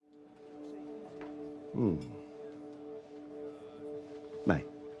Hmm. Mate,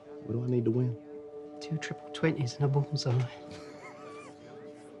 what do I need to win? 2 triple 20s and a bullseye.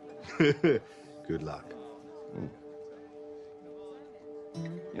 Good luck. You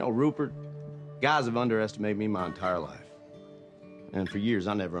know, Rupert, guys have underestimated me my entire life. And for years,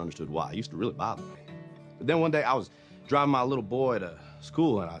 I never understood why. It used to really bother me. But then one day, I was driving my little boy to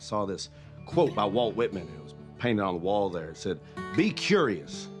school, and I saw this quote by Walt Whitman. It was painted on the wall there. It said, "Be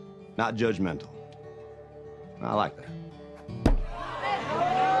curious, not judgmental." I like that.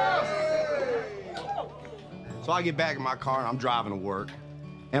 So I get back in my car, and I'm driving to work,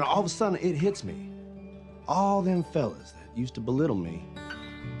 and all of a sudden, it hits me. All them fellas that used to belittle me,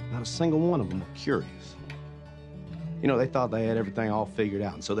 not a single one of them were curious. You know, they thought they had everything all figured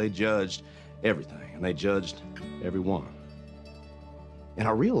out, and so they judged everything, and they judged everyone. And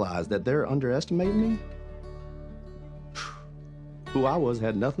I realized that they're underestimating me. Who I was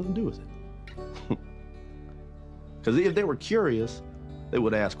had nothing to do with it. Because if they were curious, they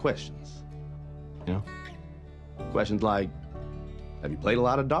would ask questions. You know? Questions like, have you played a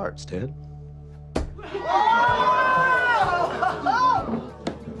lot of darts, Ted?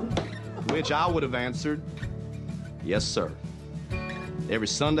 Which I would have answered, yes, sir. Every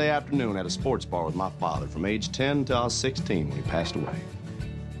Sunday afternoon at a sports bar with my father from age 10 until I was 16 when he passed away.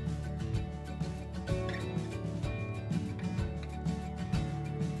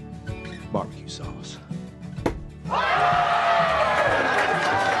 Barbecue sauce.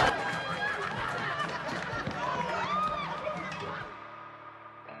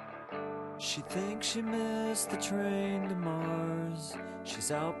 She thinks she missed the train to Mars.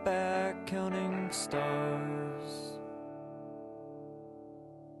 She's out back counting stars.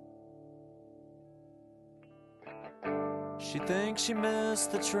 She thinks she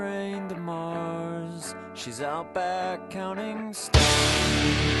missed the train to Mars. She's out back counting stars.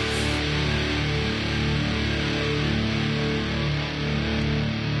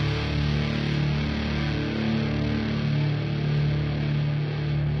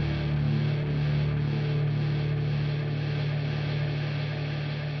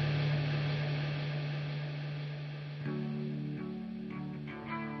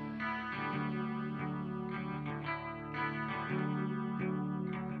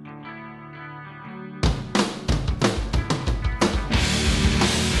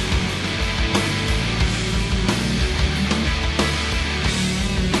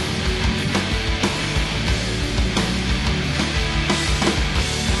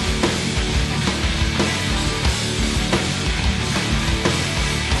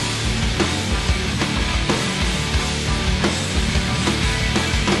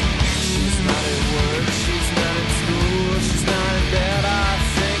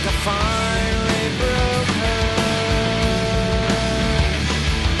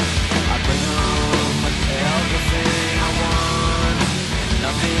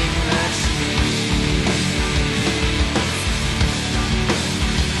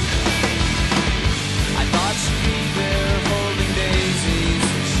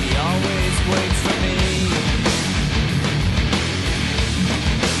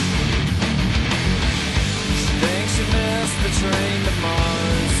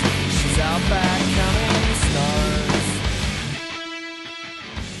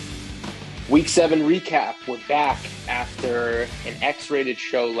 Week 7 recap. We're back after an X-rated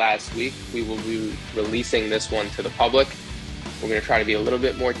show last week. We will be releasing this one to the public. We're going to try to be a little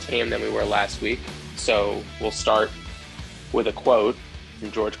bit more tame than we were last week. So we'll start with a quote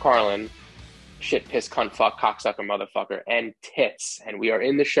from George Carlin. Shit, piss, cunt, fuck, cocksucker, motherfucker, and tits. And we are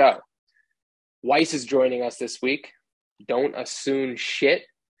in the show. Weiss is joining us this week. Don't Assume Shit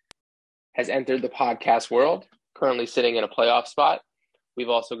has entered the podcast world, currently sitting in a playoff spot. We've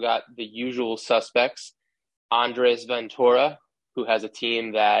also got the usual suspects, Andres Ventura, who has a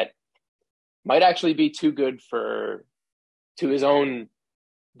team that might actually be too good to his own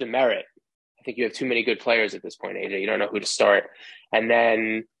demerit. I think you have too many good players at this point, AJ. You don't know who to start. And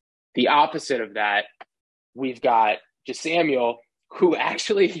then the opposite of that, we've got Samuel, who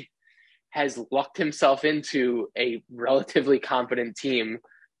actually has lucked himself into a relatively competent team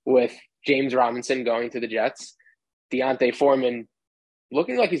with James Robinson going to the Jets, Deontay Foreman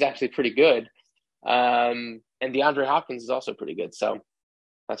looking like he's actually pretty good. And DeAndre Hopkins is also pretty good. So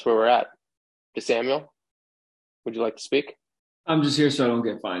that's where we're at. Samuel, would you like to speak? I'm just here so I don't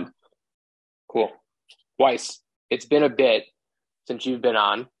get fined. Cool. Weiss, it's been a bit since you've been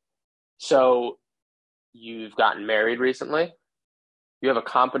on. So you've gotten married recently. You have a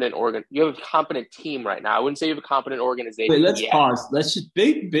competent team right now. I wouldn't say you have a competent organization. Wait, let's pause. Let's just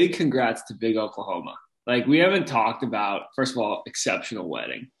big congrats to Big Oklahoma. Like, we haven't talked about, first of all, exceptional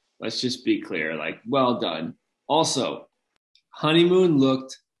wedding. Let's just be clear. Like, well done. Also, honeymoon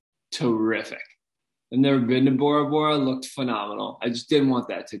looked terrific. I've never been to Bora Bora. Looked phenomenal. I just didn't want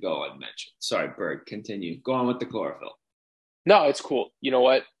that to go unmentioned. Sorry, Bird. Continue. Go on with the chlorophyll. No, it's cool. You know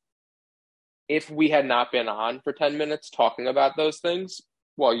what? If we had not been on for 10 minutes talking about those things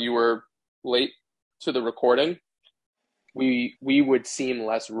while you were late to the recording, we would seem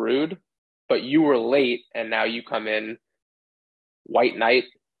less rude. But you were late, and now you come in white knight,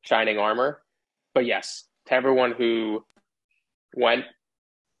 shining armor. But yes, to everyone who went,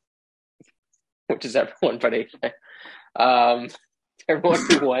 which is everyone but AJ, to everyone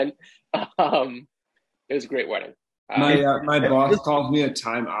who went, it was a great wedding. My boss calls me a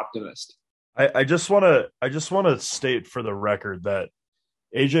time optimist. I just want to state for the record that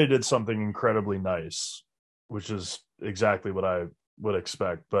AJ did something incredibly nice, which is exactly what I would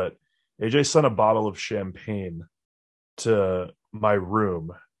expect. But AJ sent a bottle of champagne to my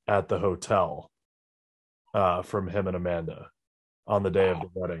room at the hotel from him and Amanda on the day of the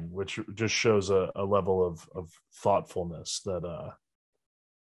wedding, which just shows a level of thoughtfulness that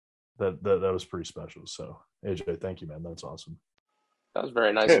was pretty special. So AJ, thank you, man. That's awesome. That was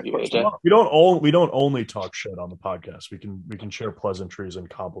very nice of you, AJ. We don't only talk shit on the podcast. We can share pleasantries and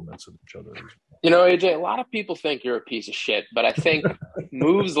compliments of each other. You know, AJ, a lot of people think you're a piece of shit, but I think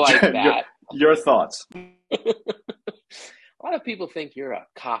moves like that. Your thoughts. A lot of people think you're a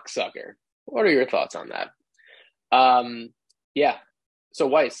cocksucker. What are your thoughts on that? Yeah. So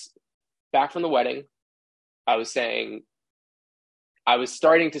Weiss, back from the wedding, I was starting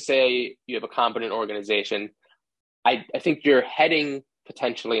to say you have a competent organization. I think you're heading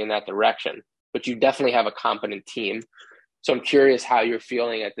potentially in that direction, but you definitely have a competent team. So I'm curious how you're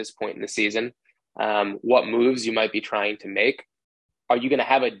feeling at this point in the season. What moves you might be trying to make. Are you going to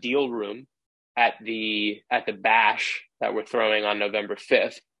have a deal room at the bash that we're throwing on November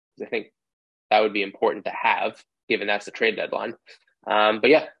 5th? I think that would be important to have, given that's the trade deadline. But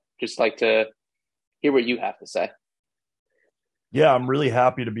yeah, just like to hear what you have to say. Yeah, I'm really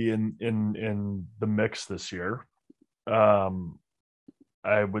happy to be in the mix this year.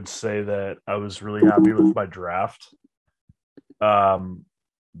 I would say that I was really happy with my draft.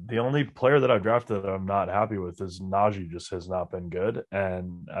 The only player that I drafted that I'm not happy with is Najee. Just has not been good,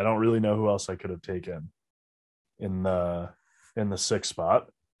 and I don't really know who else I could have taken in the 6th spot.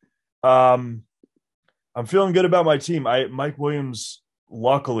 I'm feeling good about my team. Mike Williams,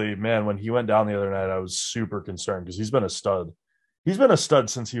 luckily, man, when he went down the other night, I was super concerned because he's been a stud. He's been a stud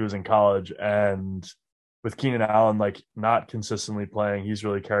since he was in college, and with Keenan Allen not consistently playing, he's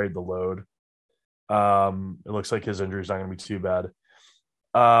really carried the load. It looks like his injury is not going to be too bad.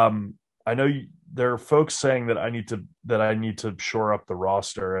 I know there are folks saying that I need to shore up the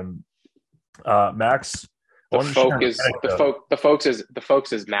roster, and Max. The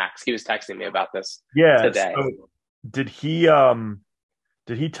folks is Max. He was texting me about this. Yeah. Today. So did he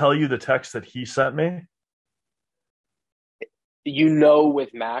tell you the text that he sent me? With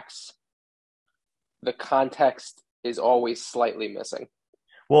Max, the context is always slightly missing.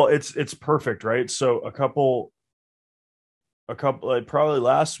 Well, it's perfect, right? So a couple probably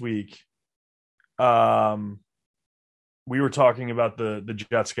last week, we were talking about the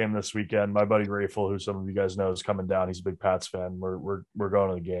Jets game this weekend. My buddy Rayful, who some of you guys know, is coming down. He's a big Pats fan. We're going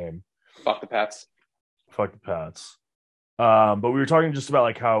to the game. Fuck the Pats. Fuck the Pats. But we were talking just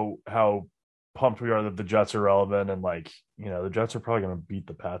about how pumped we are that the Jets are relevant, and the Jets are probably going to beat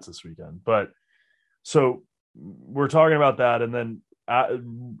the Pats this weekend. But so we're talking about that, and then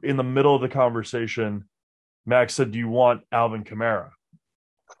in the middle of the conversation, Max said, "Do you want Alvin Kamara?"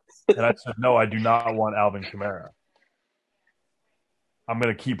 And I said, "No, I do not want Alvin Kamara. I'm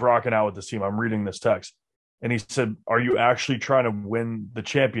going to keep rocking out with this team. I'm reading this text." And he said, "Are you actually trying to win the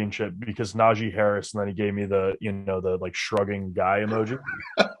championship?" Because Najee Harris, and then he gave me the shrugging guy emoji.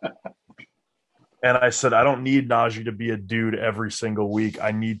 And I said, "I don't need Najee to be a dude every single week.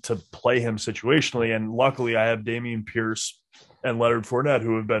 I need to play him situationally." And luckily I have Dameon Pierce and Leonard Fournette,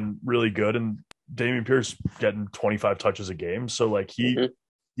 who have been really good. And Dameon Pierce getting 25 touches a game. So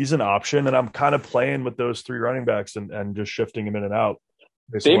he's an option. And I'm kind of playing with those 3 running backs and just shifting him in and out.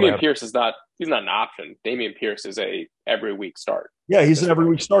 Dameon Pierce he's not an option. Dameon Pierce is a every week start. Yeah, he's an every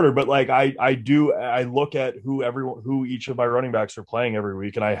week starter, but I look at who each of my running backs are playing every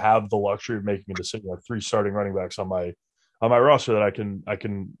week, and I have the luxury of making a decision. I have 3 starting running backs on my roster that I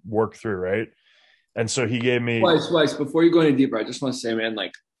can work through, right? And so he gave me Weiss, before you go any deeper, I just want to say, man,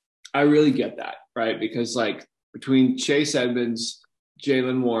 I really get that, right? Because between Chase Edmonds,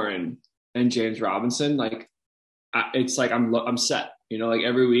 Jaylen Warren, and James Robinson, it's I'm set.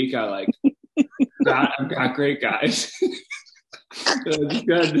 Every week I've got great guys. Just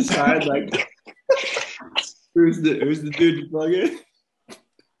gotta decide like who's the dude to plug in.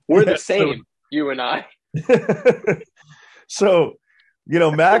 We're Yeah, the same, you and I. So,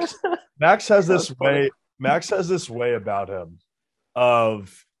 Max has this That's funny. way. Max has this way about him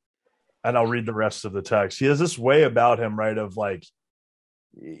of, and I'll read the rest of the text. He has this way about him, right? Of like,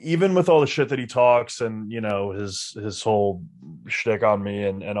 even with all the shit that he talks and his whole shtick on me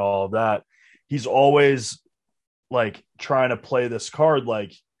and all of that, he's always like trying to play this card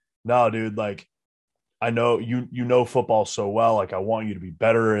like, no, dude, like I know you know football so well, like I want you to be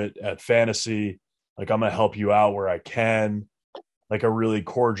better at fantasy, like I'm gonna help you out where I can, like a really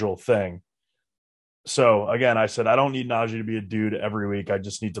cordial thing. So again, I said I don't need Najee to be a dude every week. I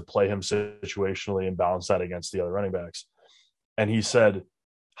just need to play him situationally and balance that against the other running backs. And he said,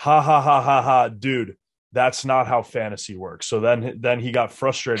 ha ha ha ha ha, dude, that's not how fantasy works. So then he got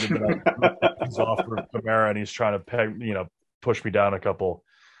frustrated that he's off for Kamara and he's trying to push me down a couple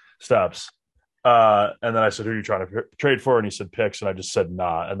steps. And then I said, who are you trying to trade for? And he said picks, and I just said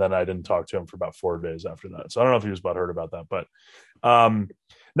nah. And then I didn't talk to him for about 4 days after that. So I don't know if he was butthurt about that, but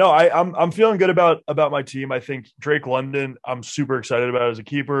no, I'm feeling good about my team. I think Drake London, I'm super excited about as a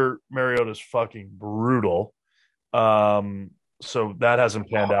keeper. Mariota's fucking brutal. So that hasn't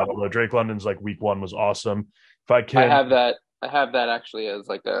panned out. Although Drake London's like week 1 was awesome. If I can, I have that actually as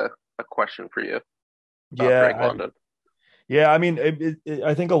like a question for you. Drake London. I mean,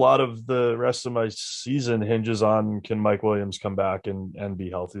 I think a lot of the rest of my season hinges on can Mike Williams come back and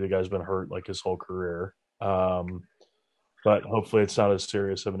be healthy. The guy's been hurt like his whole career. But hopefully it's not as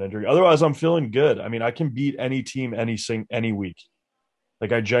serious of an injury. Otherwise, I'm feeling good. I mean, I can beat any team, any week.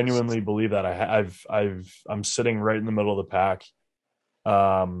 Like I genuinely believe that. I'm sitting right in the middle of the pack.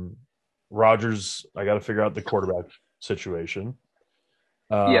 Rodgers, I got to figure out the quarterback situation.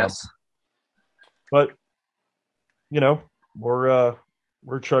 Yes, but we're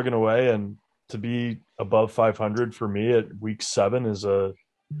chugging away, and to be above 500 for me at week 7 is a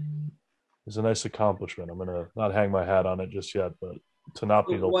nice accomplishment. I'm gonna not hang my hat on it just yet, but to not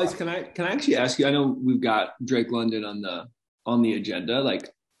be the Wise, can I actually ask you? I know we've got Drake London on the agenda. Like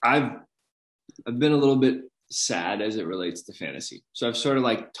I've been a little bit sad as it relates to fantasy, so I've sort of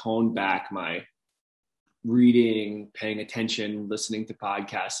like toned back my reading, paying attention, listening to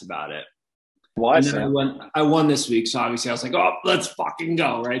podcasts about it. Why? And then I won this week, so obviously I was like, oh, let's fucking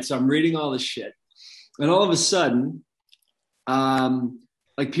go, right? So I'm reading all this shit, and all of a sudden,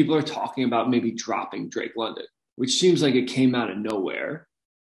 like people are talking about maybe dropping Drake London, which seems like it came out of nowhere.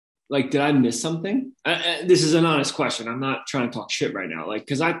 Like, did I miss something? This is an honest question. I'm not trying to talk shit right now. Like,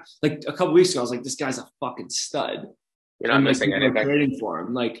 because I like a couple weeks ago, I was like, this guy's a fucking stud. You're not missing anything. Trading for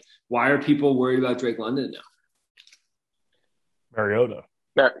him. Like, why are people worried about Drake London now? Mariota.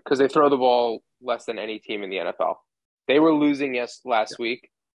 Because they throw the ball less than any team in the NFL. They were losing last week,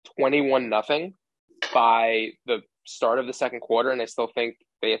 21-0 by the start of the second quarter, and I still think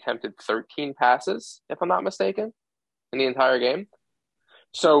they attempted 13 passes, if I'm not mistaken, in the entire game.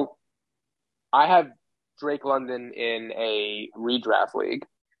 So I have Drake London in a redraft league,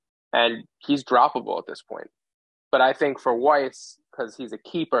 and he's droppable at this point. But I think for Weiss, because he's a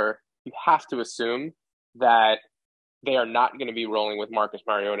keeper, you have to assume that they are not going to be rolling with Marcus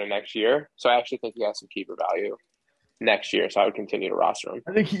Mariota next year. So I actually think he has some keeper value next year. So I would continue to roster him.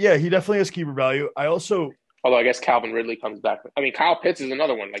 I think, he definitely has keeper value. Although I guess Calvin Ridley comes back. I mean, Kyle Pitts is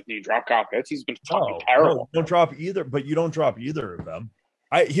another one. Like, do you drop Kyle Pitts? He's been fucking terrible. No, don't drop either, but you don't drop either of them.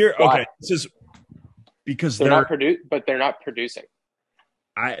 Okay, this is because they're not producing.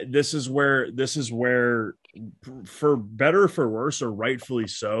 This is where for better or for worse, or rightfully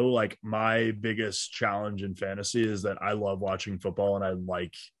so, like my biggest challenge in fantasy is that I love watching football and I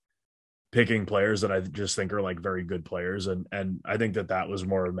like picking players that I just think are like very good players, and I think that was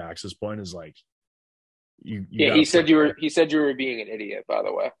more of Max's point, is like he said you were being an idiot, by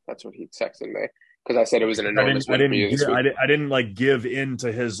the way. That's what he texted me, because I said it was an enormous win for you this week. I didn't like give in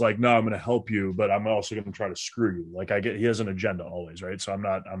to his like, no, I'm going to help you, but I'm also going to try to screw you. Like he has an agenda always, right? So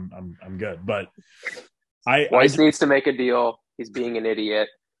I'm good. But Weiss needs to make a deal. He's being an idiot.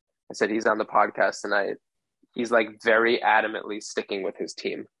 I said he's on the podcast tonight. He's like very adamantly sticking with his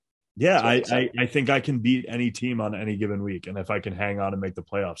team. Yeah, I think I can beat any team on any given week, and if I can hang on and make the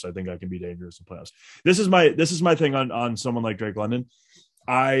playoffs, I think I can be dangerous in playoffs. This is my thing on someone like Drake London.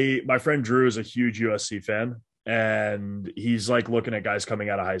 My friend Drew is a huge USC fan, and he's like looking at guys coming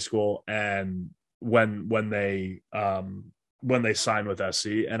out of high school and when they sign with SC,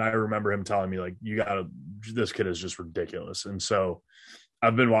 and I remember him telling me like, this kid is just ridiculous. And so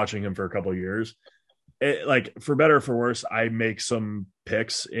I've been watching him for a couple of years. Like for better or for worse, I make some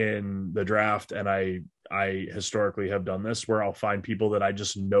picks in the draft, and I I historically have done this, where I'll find people that I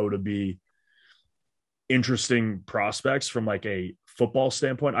just know to be interesting prospects from like a football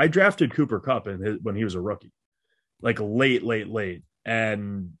standpoint. I drafted Cooper Kupp when he was a rookie, like late,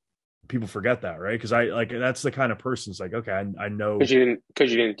 and people forget that, right? Because I like that's the kind of person. It's like, okay, I know because you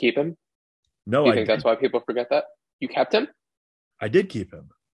didn't keep him. No, you think that's why people forget that you kept him? I did keep him.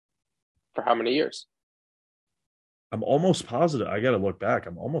 For how many years? I'm almost positive. I got to look back.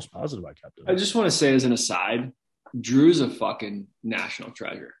 I'm almost positive I kept him. I just want to say as an aside, Drew's a fucking national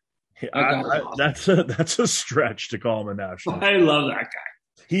treasure. That's a stretch to call him a national. I love that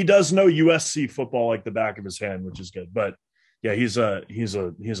guy. He does know USC football like the back of his hand, which is good. But yeah, he's a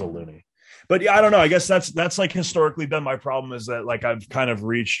loony. But yeah, I don't know. I guess that's like historically been my problem, is that like I've kind of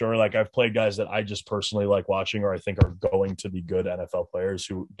reached, or like I've played guys that I just personally like watching, or I think are going to be good NFL players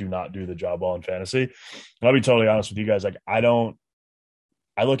who do not do the job well in fantasy. And I'll be totally honest with you guys. Like I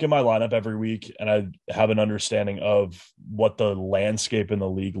look at my lineup every week and I have an understanding of what the landscape in the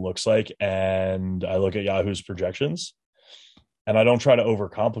league looks like. And I look at Yahoo's projections and I don't try to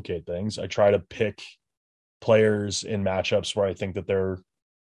overcomplicate things. I try to pick players in matchups where I think that they're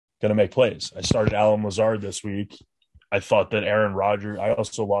going to make plays. I started Alan Lazard this week. I thought that Aaron Rodgers, I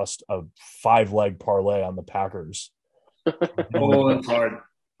also lost a 5-leg parlay on the Packers. Oh, it's hard.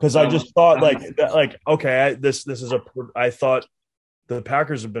 Because I just thought okay, I thought the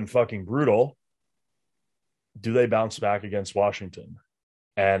Packers have been fucking brutal. Do they bounce back against Washington?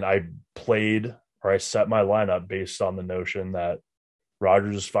 And I set my lineup based on the notion that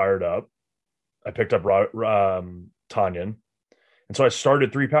Rodgers is fired up. I picked up Tanyan. And so I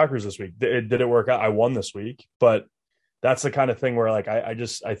started 3 Packers this week. Did it work out? I won this week, but that's the kind of thing where like I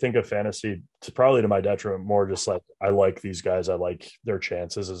think of fantasy, to probably to my detriment, more just like I like these guys. I like their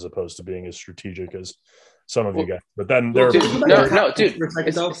chances as opposed to being as strategic as some of you guys. But then there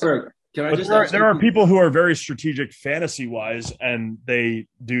are people who are very strategic fantasy wise, and they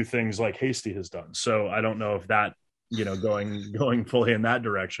do things like Hasty has done. So I don't know if that, going fully in that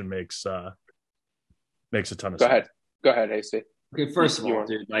direction makes a ton of sense. Go ahead, Hasty. Okay, first of all,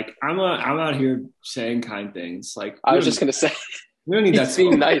 dude, like I'm out here saying kind things. Like I was just gonna say, we don't need that.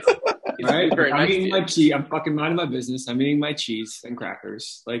 Being nice, right? I'm eating my cheese. I'm fucking minding my business. I'm eating my cheese and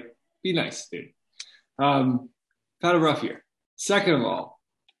crackers. Like, be nice, dude. Had a rough year. Second of all,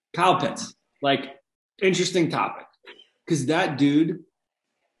 Kyle Pitts, like, interesting topic, because that dude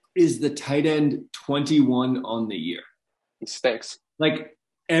is the tight end 21 on the year. He stinks. Like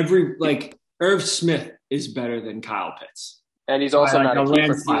Irv Smith is better than Kyle Pitts. And he's also not a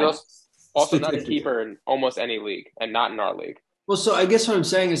keeper. He's also not a keeper in almost any league, and not in our league. Well, so I guess what I'm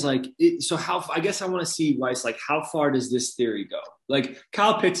saying is like, I guess I want to see why it's like, how far does this theory go? Like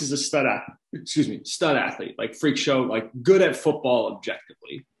Kyle Pitts is a stud athlete, like freak show, like good at football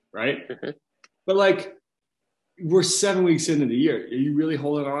objectively, right? Mm-hmm. But like, we're 7 weeks into the year. Are you really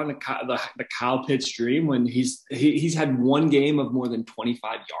holding on to the Kyle Pitts dream when he's had one game of more than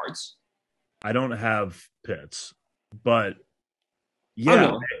 25 yards? I don't have Pitts, but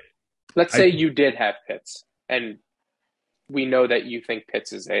yeah. Let's say you did have Pitts, and we know that you think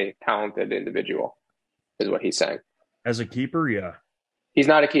Pitts is a talented individual, is what he's saying. As a keeper, yeah. He's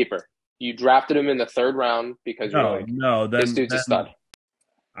not a keeper. You drafted him in the 3rd round because this dude's a stud.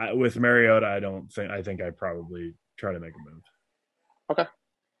 With Mariota, I think I'd probably try to make a move. Okay.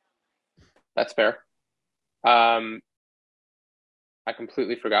 That's fair. I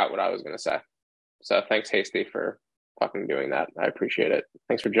completely forgot what I was going to say. So thanks, Hasty, for fucking doing that. I appreciate it.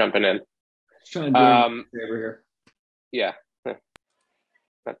 Thanks for jumping in. Just trying to do a favor here. Yeah.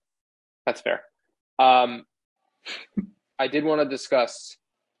 That's fair. I did want to discuss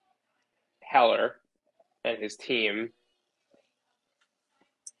Heller and his team.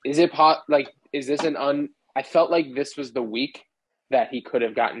 Is it I felt like this was the week that he could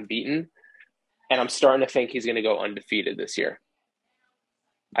have gotten beaten, and I'm starting to think he's going to go undefeated this year.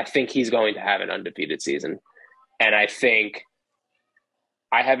 I think he's going to have an undefeated season, and I think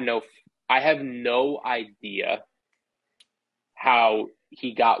I have no idea how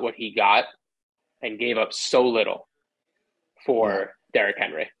he got what he got and gave up so little for Derrick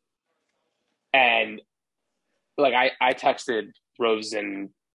Henry. And like I texted Rose and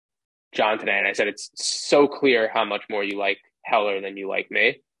John today, and I said it's so clear how much more you like Heller than you like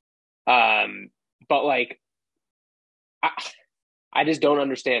me. But like I just don't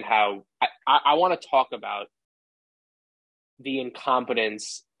understand how I want to talk about the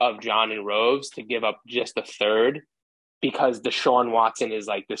incompetence of John and Rose to give up just a third because Deshaun Watson is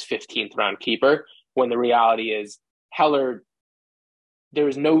like this 15th round keeper, when the reality is Heller,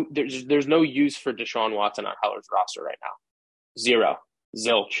 there's no use for Deshaun Watson on Heller's roster right now. Zero.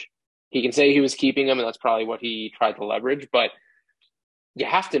 Zilch. He can say he was keeping him, and that's probably what he tried to leverage. But you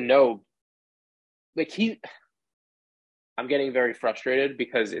have to know, like I'm getting very frustrated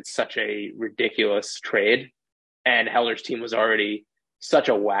because it's such a ridiculous trade, and Heller's team was already such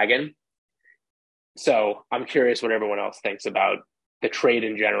a wagon. So I'm curious what everyone else thinks about the trade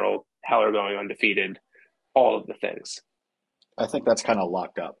in general, Heller going undefeated, all of the things. I think that's kind of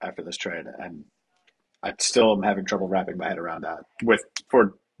locked up after this trade, and I still am having trouble wrapping my head around that.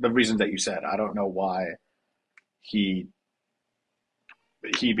 For the reasons that you said, I don't know why he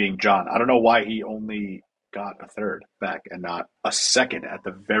being John, I don't know why he only got a third back and not a second at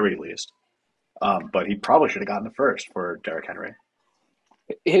the very least. But he probably should have gotten the first for Derrick Henry.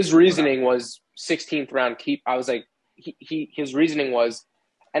 His reasoning was 16th round keep. I was like, his reasoning was,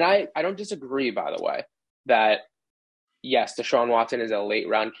 and I don't disagree, by the way, that yes, Deshaun Watson is a late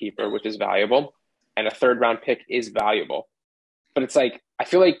round keeper, which is valuable, and a third round pick is valuable. But it's like, I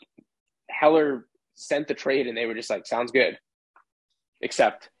feel like Heller sent the trade and they were just like, sounds good,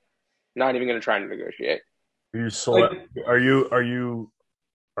 except not even going to try and negotiate. Are you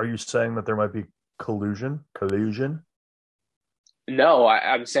saying that there might be collusion? No,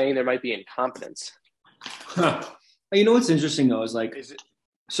 I'm saying there might be incompetence. You know what's interesting though is like,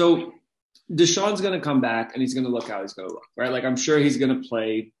 so Deshaun's going to come back and he's going to look how he's going to look, right? Like I'm sure he's going to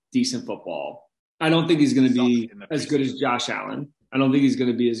play decent football. I don't think he's going to be as good as Josh Allen. I don't think he's going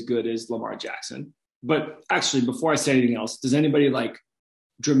to be as good as Lamar Jackson. But actually, before I say anything else, does anybody like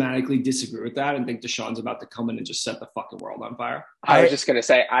dramatically disagree with that and think Deshaun's about to come in and just set the fucking world on fire? I was just going to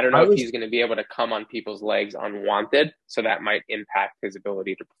say, I don't know if he's going to be able to come on people's legs unwanted, so that might impact his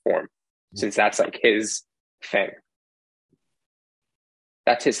ability to perform, since that's like his thing.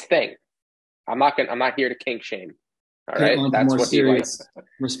 That's his thing. I'm not here to kink shame. All right, that's what he likes.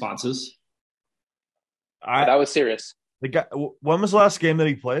 Responses. That was serious. The guy. When was the last game that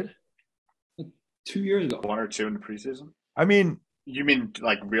he played? 2 years ago. 1 or 2 in the preseason. I mean, you mean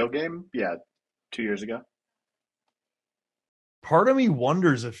like real game? Yeah, 2 years ago. Part of me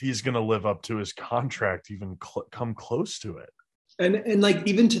wonders if he's going to live up to his contract, even come close to it. And like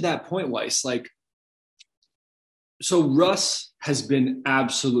even to that point, Weiss, like, so Russ has been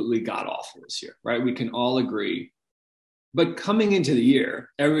absolutely god awful this year, right? We can all agree. But coming into the year,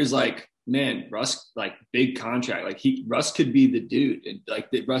 everybody's like, man, Russ, like big contract. Like Russ could be the dude. And like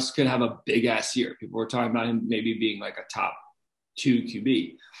Russ could have a big ass year. People were talking about him maybe being like a top 2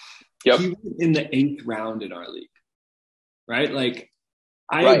 QB. Yep. He went in the 8th round in our league, right? Like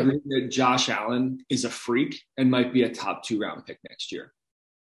I agree that Josh Allen is a freak and might be a top 2 round pick next year.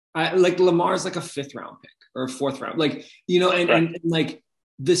 Like Lamar's like a 5th round pick or a 4th round. Like, you know, and like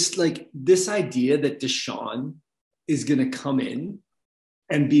this idea that Deshaun is going to come in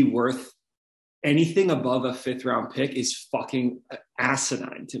and be worth anything above a 5th round pick is fucking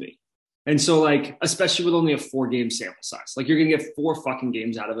asinine to me. And so like, especially with only a 4-game sample size, like you're going to get 4 fucking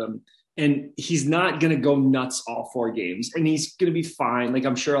games out of him and he's not going to go nuts all 4 games and he's going to be fine. Like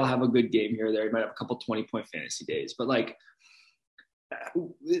I'm sure I'll have a good game here or there. He might have a couple 20-point fantasy days, but like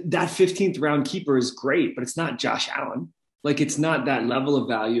that 15th round keeper is great, but it's not Josh Allen. Like it's not that level of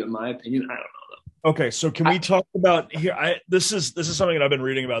value in my opinion. I don't know. Okay, so can we talk about here? This is something that I've been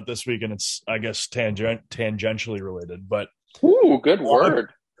reading about this week, and it's I guess tangentially related. But good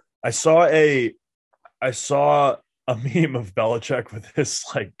word. I saw a meme of Belichick with this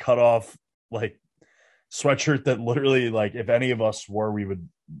like cut off like sweatshirt that literally like if any of us wore, we would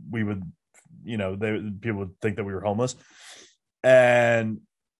you know people would think that we were homeless, and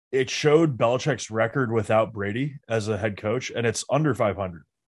it showed Belichick's record without Brady as a head coach, and it's under 500.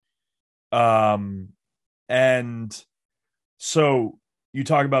 And so you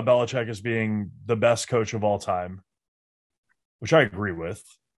talk about Belichick as being the best coach of all time, which I agree with.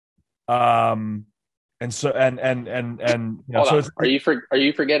 And so, and, you know, so are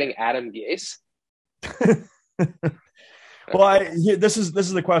you forgetting Adam Gase? Well, this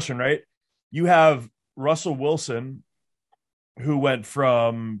is the question, right? You have Russell Wilson, who went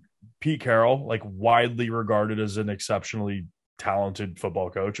from Pete Carroll, like widely regarded as an exceptionally talented football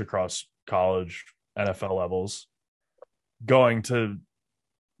coach across college, NFL levels, going to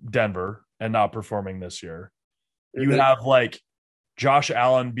Denver and not performing this year. You have like Josh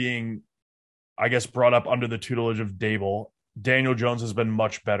Allen being, I guess, brought up under the tutelage of Dable. Daniel Jones has been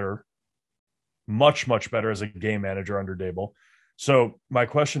much better as a game manager under Dable. So my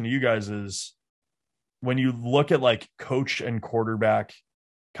question to you guys is, when you look at like coach and quarterback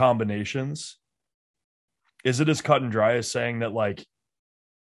combinations, is it as cut and dry as saying that like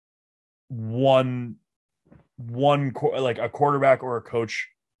one like a quarterback or a coach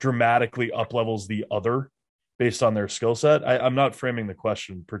dramatically up levels the other based on their skill set. I'm not framing the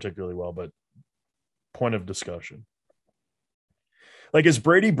question particularly well, but point of discussion. Like, is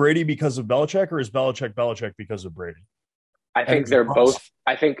Brady because of Belichick, or is Belichick because of Brady? I think they're both.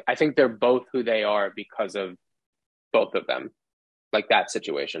 I think they're both who they are because of both of them. Like that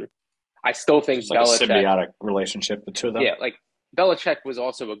situation. I still think like Belichick, a symbiotic relationship, the two of them. Yeah, like Belichick was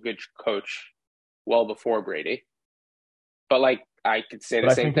also a good coach well before Brady. But like I could say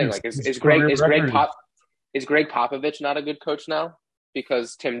the same thing. Like is Greg Popovich not a good coach now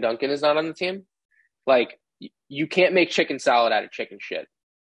because Tim Duncan is not on the team? Like you can't make chicken salad out of chicken shit.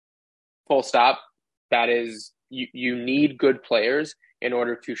 Full stop. That is you need good players in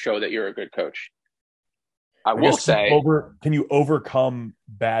order to show that you're a good coach. I will say, can you overcome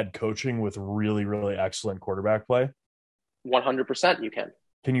bad coaching with really, really excellent quarterback play? 100% you can.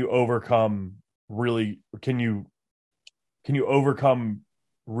 Can you overcome really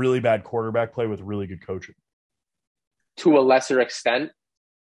bad quarterback play with really good coaching? To a lesser extent,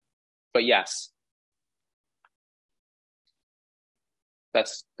 but yes.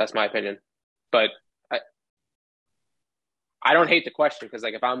 That's my opinion. But I don't hate the question because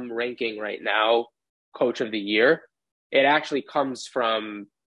like if I'm ranking right now coach of the year, it actually comes from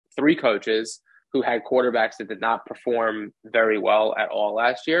 3 coaches who had quarterbacks that did not perform very well at all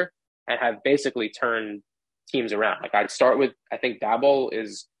last year and have basically turned teams around. Like I'd start with, I think Daboll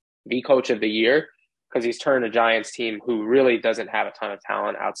is the coach of the year because he's turned a Giants team who really doesn't have a ton of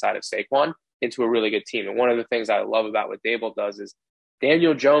talent outside of Saquon into a really good team. And one of the things I love about what Daboll does is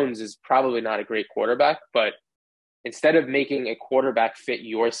Daniel Jones is probably not a great quarterback, but instead of making a quarterback fit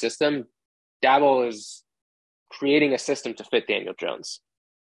your system, Daboll is creating a system to fit Daniel Jones,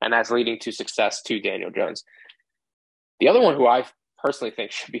 and that's leading to success to Daniel Jones. The other one who I personally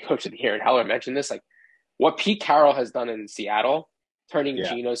think should be coach of the year, and Heller mentioned this, like what Pete Carroll has done in Seattle, turning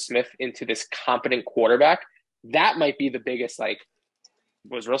Geno Smith into this competent quarterback, that might be the biggest, like,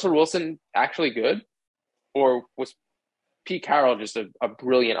 was Russell Wilson actually good? Or was Pete Carroll just a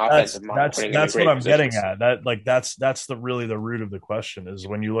brilliant offensive mind? That's what I'm getting at. That's the really the root of the question is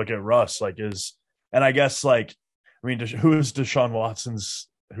when you look at Russ, and I guess who is Deshaun Watson's,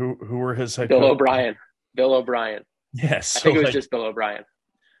 who were his head Bill coach? Bill O'Brien. Yes. I think it was just Bill O'Brien.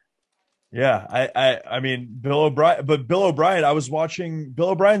 Yeah. I mean, Bill O'Brien, I was watching Bill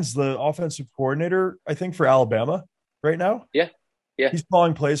O'Brien's the offensive coordinator, I think, for Alabama right now. Yeah. Yeah. He's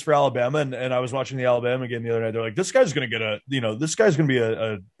calling plays for Alabama, and I was watching the Alabama game the other night. They're like, this guy's going to be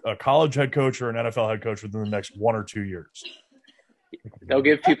a college head coach or an NFL head coach within the next 1 or 2 years. They'll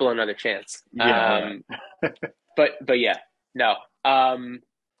give people another chance. Yeah. But yeah, no.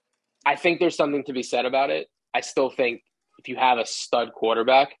 I think there's something to be said about it. I still think if you have a stud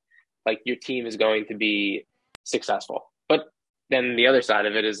quarterback, like your team is going to be successful. But then the other side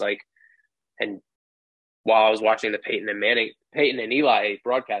of it is like, and while I was watching the Peyton and Eli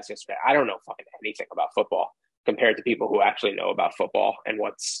broadcast yesterday, I don't know fucking anything about football compared to people who actually know about football and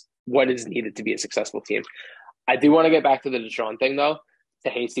what is needed to be a successful team. I do want to get back to the Deshaun thing, though,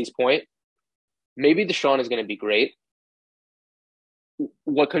 to Hasty's point. Maybe Deshaun is going to be great.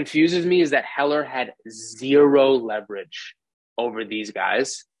 What confuses me is that Heller had zero leverage over these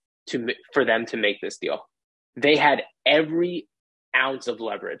guys for them to make this deal. They had every ounce of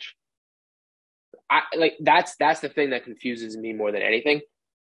leverage. That's the thing that confuses me more than anything.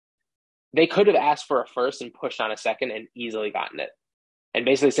 They could have asked for a first and pushed on a second and easily gotten it. And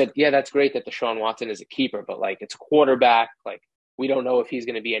basically said, yeah, that's great that Deshaun Watson is a keeper, but it's a quarterback. We don't know if he's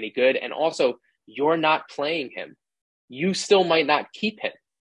going to be any good. And also, you're not playing him. You still might not keep him.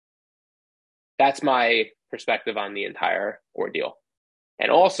 That's my perspective on the entire ordeal. And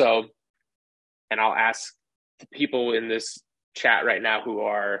also, and I'll ask the people in this chat right now who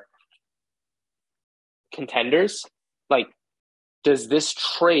are contenders, does this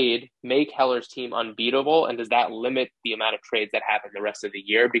trade make Heller's team unbeatable? And does that limit the amount of trades that happen the rest of the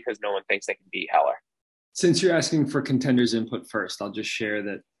year because no one thinks they can beat Heller? Since you're asking for contenders input first, I'll just share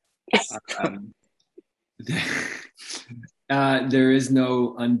that there is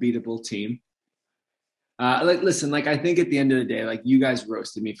no unbeatable team. Listen, I think at the end of the day, you guys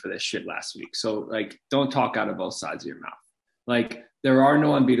roasted me for this shit last week. So don't talk out of both sides of your mouth. There are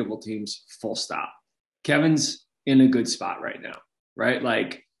no unbeatable teams, full stop. Kevin's in a good spot right now, right?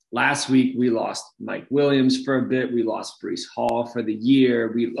 Last week we lost Mike Williams for a bit. We lost Breece Hall for the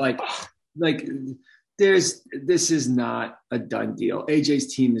year. We this is not a done deal.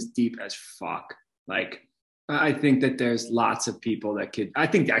 AJ's team is deep as fuck. I think that there's lots of people that I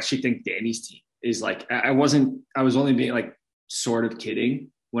actually think Danny's team is I was only being sort of kidding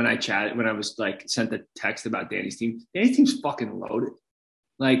when I was sent the text about Danny's team. Danny's team's fucking loaded.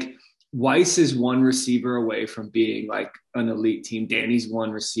 Weiss is one receiver away from being like an elite team. Danny's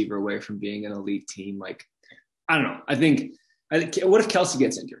one receiver away from being an elite team. Like, I don't know. I think what if Kelsey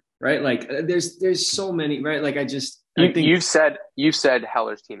gets injured, right? Like there's so many, right? Like I think you've said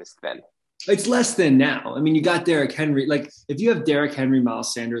Heller's team is thin. It's less than now. I mean, you got Derrick Henry. Like if you have Derrick Henry,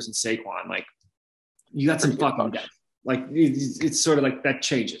 Miles Sanders, and Saquon, like you got some fucking depth. Like it's sort of like that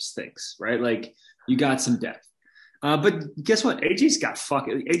changes things, right? Like you got some depth. But guess what?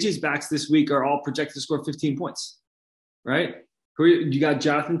 AJ's backs this week are all projected to score 15 points, right? You got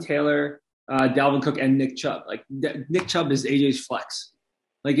Jonathan Taylor, Dalvin Cook, and Nick Chubb. Like Nick Chubb is AJ's flex.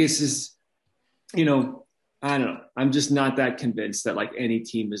 Like it's just, I don't know. I'm just not that convinced that like any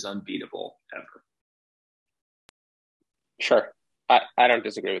team is unbeatable ever. Sure. I don't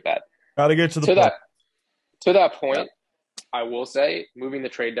disagree with that. Got to get to the point. To that point, I will say moving the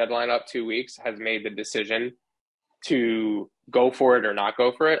trade deadline up 2 weeks has made the decision to go for it or not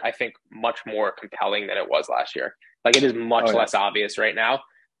go for it, I think much more compelling than it was last year. Like it is much less obvious right now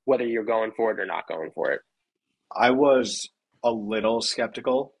whether you're going for it or not going for it. I was a little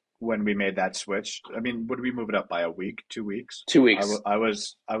skeptical when we made that switch. I mean, would we move it up by a week, 2 weeks? 2 weeks. I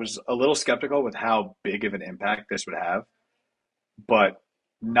was a little skeptical with how big of an impact this would have. But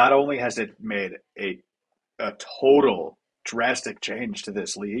not only has it made a total drastic change to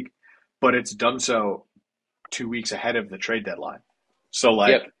this league, but it's done so 2 weeks ahead of the trade deadline. So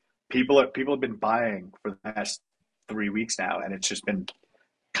people have been buying for the past 3 weeks now, and it's just been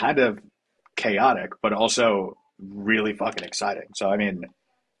kind of chaotic, but also really fucking exciting. So I mean,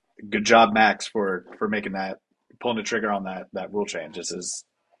 good job, Max, for making that, pulling the trigger on that rule change. This is,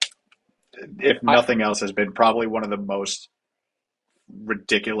 if nothing else, has been probably one of the most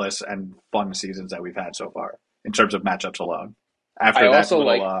ridiculous and fun seasons that we've had so far in terms of matchups alone. After that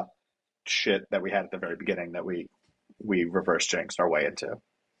little shit that we had at the very beginning that we reverse jinxed our way into.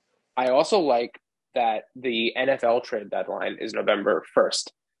 I also like that the NFL trade deadline is November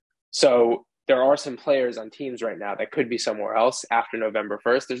 1st. So there are some players on teams right now that could be somewhere else after November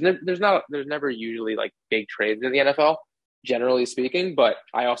 1st. There's never usually like big trades in the NFL, generally speaking, but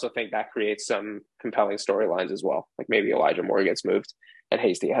I also think that creates some compelling storylines as well. Like maybe Elijah Moore gets moved and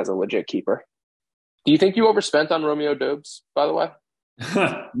Hasty has a legit keeper. Do you think you overspent on Romeo Doubs, by the way?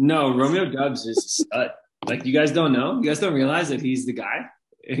 No, Romeo Doubs is a stud. Like you guys don't know? You guys don't realize that he's the guy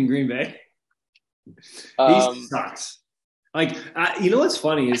in Green Bay? He sucks. Like, you know what's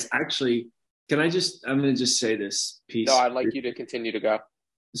funny is actually, I'm going to just say this piece. No, I'd like you to continue to go.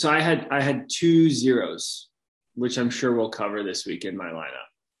 So I had 2 zeros, which I'm sure we'll cover this week in my lineup.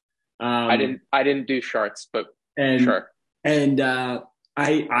 I didn't do charts, but sure. And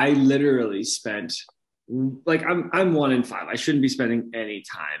I literally spent, like, I'm 1 in 5. I shouldn't be spending any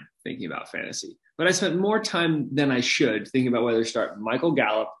time thinking about fantasy, but I spent more time than I should thinking about whether to start Michael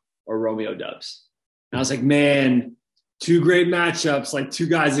Gallup or Romeo Doubs. And I was like, man, 2 great matchups, like 2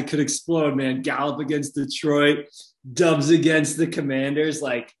 guys that could explode, man. Gallup against Detroit, Doubs against the Commanders.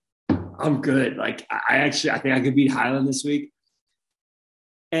 Like, I'm good. Like, I think I could beat Highland this week.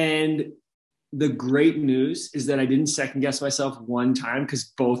 And the great news is that I didn't second guess myself one time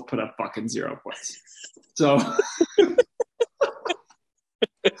because both put up fucking 0 points. So,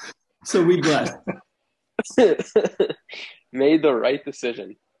 so we blessed. Made the right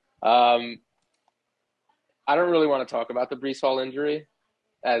decision. I don't really want to talk about the Breece Hall injury.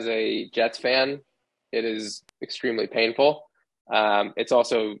 As a Jets fan, it is extremely painful. It's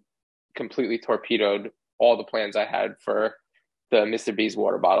also completely torpedoed all the plans I had for the Mr. B's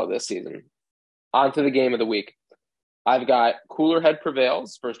water bottle this season. On to the game of the week. I've got cooler head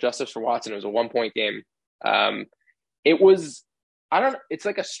prevails versus Justice for Watson. It was a 1-point game.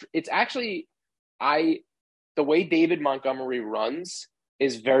 The way David Montgomery runs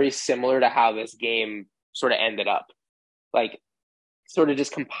is very similar to how this game sort of ended up. Like, sort of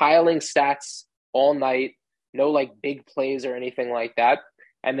just compiling stats all night, no like big plays or anything like that.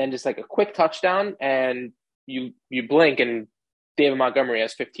 And then just like a quick touchdown and you blink and David Montgomery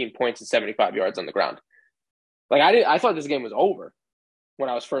has 15 points and 75 yards on the ground. Like I thought this game was over when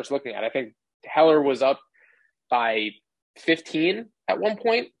I was first looking at it. I think Heller was up by 15 at one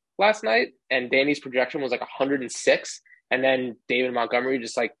point last night and Danny's projection was like 106. And then David Montgomery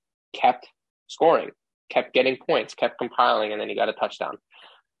just like kept scoring, kept getting points, kept compiling, and then he got a touchdown.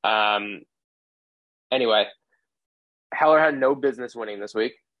 Anyway, Heller had no business winning this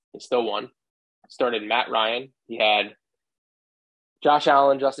week. He still won. Started Matt Ryan. He had Josh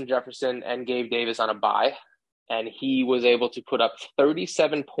Allen, Justin Jefferson, and Gabe Davis on a bye. And he was able to put up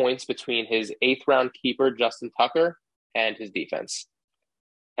 37 points between his 8th-round keeper, Justin Tucker, and his defense.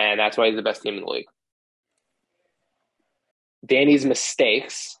 And that's why he's the best team in the league. Danny's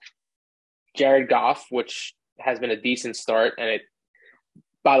mistakes Jared Goff, which has been a decent start. And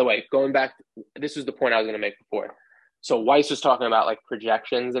by the way, going back, this was the point I was going to make before. So Weiss was talking about like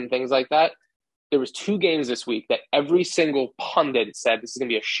projections and things like that. There was 2 games this week that every single pundit said this is going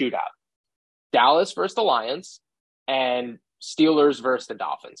to be a shootout. Dallas versus the Lions and Steelers versus the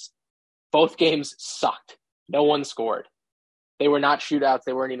Dolphins. Both games sucked. No one scored. They were not shootouts.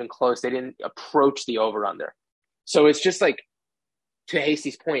 They weren't even close. They didn't approach the over-under. So it's just like, to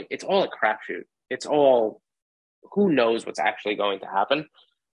Hasty's point, it's all a crapshoot. It's all, who knows what's actually going to happen.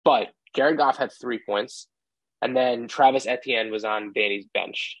 But Jared Goff had 3 points. And then Travis Etienne was on Danny's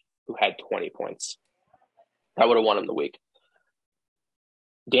bench, who had 20 points. That would have won him the week.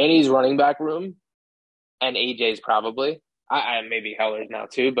 Danny's running back room, and AJ's probably, I maybe Heller's now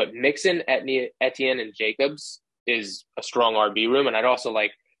too, but Mixon, Etienne, and Jacobs is a strong RB room. And I'd also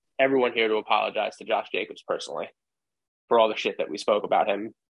like everyone here to apologize to Josh Jacobs personally for all the shit that we spoke about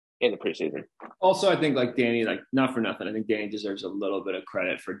him in the preseason. Also, I think like Danny, like not for nothing, I think Danny deserves a little bit of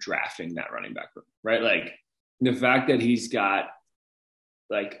credit for drafting that running back room, right? Like the fact that he's got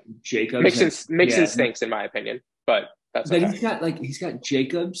like Jacobs. Mixon stinks in my opinion, but that's okay. He's got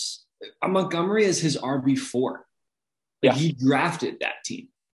Jacobs. Montgomery is his RB4. Like, he drafted that team.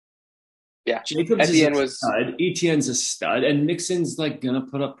 Yeah. Jacobs Etienne is a stud. Etienne's a stud. And Mixon's like going to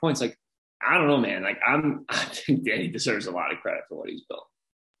put up points. Like, I don't know, man. Like, I think Danny deserves a lot of credit for what he's built.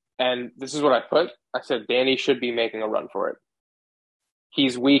 And this is what I put. I said Danny should be making a run for it.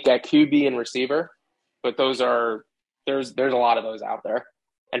 He's weak at QB and receiver, but there's a lot of those out there.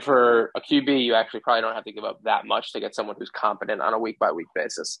 And for a QB, you actually probably don't have to give up that much to get someone who's competent on a week-by-week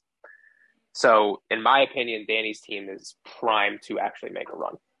basis. So, in my opinion, Danny's team is primed to actually make a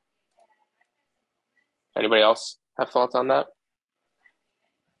run. Anybody else have thoughts on that?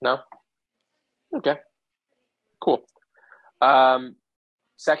 No? Okay. Cool.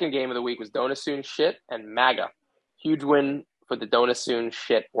 Second game of the week was Donasoon Shit and MAGA. Huge win for the Donasoon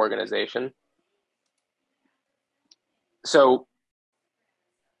Shit organization. So,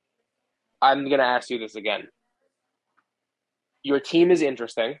 I'm going to ask you this again. Your team is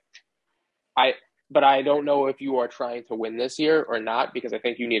interesting. But I don't know if you are trying to win this year or not, because I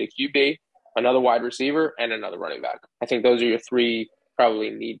think you need a QB, another wide receiver, and another running back. I think those are your 3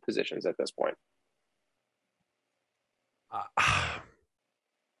 probably need positions at this point.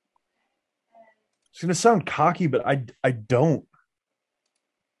 It's going to sound cocky, but I don't.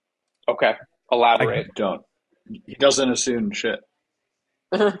 Okay. Elaborate. I don't. He doesn't assume shit.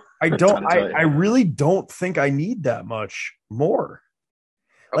 I don't. I really don't think I need that much more.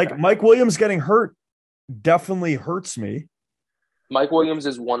 Okay. Like Mike Williams getting hurt definitely hurts me. Mike Williams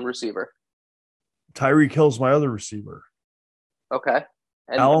is one receiver. Tyreek Hill's my other receiver. Okay.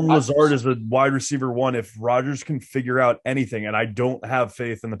 And Alan Lazard is a wide receiver 1 if Rodgers can figure out anything, and I don't have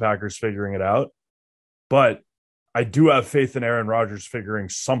faith in the Packers figuring it out, but I do have faith in Aaron Rodgers figuring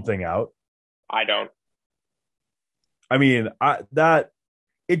something out. I don't. I mean,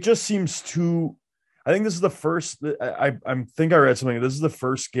 it just seems too. I think this is the first. I think I read something. This is the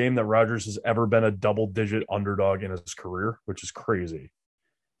first game that Rodgers has ever been a double-digit underdog in his career, which is crazy.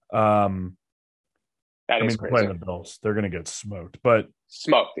 That is crazy. Playing the Bills, they're going to get smoked. But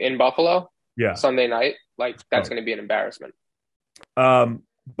smoked in Buffalo, yeah, Sunday night, like that's going to be an embarrassment.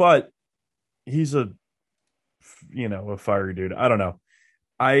 But he's a fiery dude. I don't know.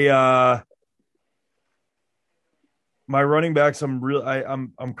 My running backs,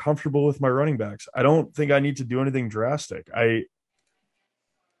 I'm comfortable with my running backs. I don't think I need to do anything drastic. I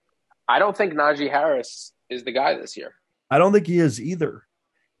don't think Najee Harris is the guy this year. I don't think he is either.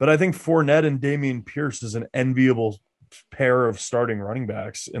 But I think Fournette and Dameon Pierce is an enviable pair of starting running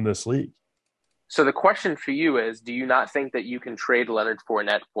backs in this league. So the question for you is, do you not think that you can trade Leonard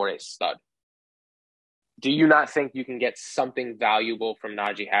Fournette for a stud? Do you not think you can get something valuable from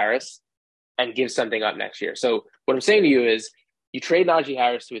Najee Harris and give something up next year? So what I'm saying to you is, you trade Najee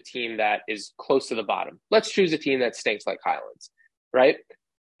Harris to a team that is close to the bottom. Let's choose a team that stinks like Highlands, right?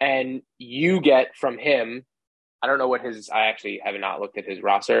 And you get from him, I don't know what I actually have not looked at his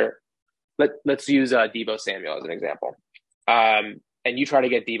roster. Let's use Deebo Samuel as an example. And you try to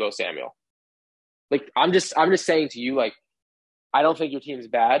get Deebo Samuel. Like, I'm just saying to you, like, I don't think your team's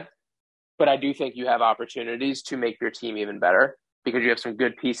bad, but I do think you have opportunities to make your team even better, because you have some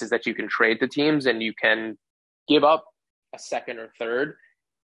good pieces that you can trade to teams, and you can give up a second or third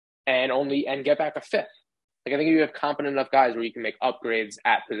and get back a fifth. Like, I think you have competent enough guys where you can make upgrades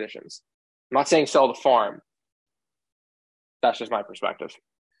at positions. I'm not saying sell the farm. That's just my perspective.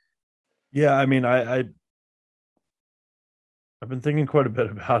 Yeah, I mean, I've been thinking quite a bit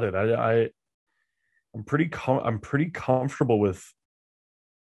about it. I'm pretty comfortable with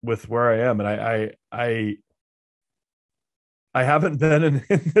with where I am, and I haven't been in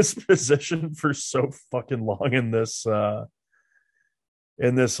this position for so fucking long in this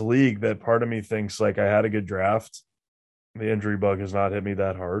league that part of me thinks like I had a good draft. The injury bug has not hit me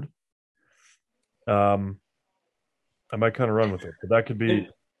that hard. I might kind of run with it, but that could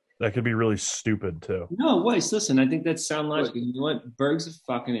be really stupid too. No, Weiss, listen, I think that's sound logic. You know what? Berg's a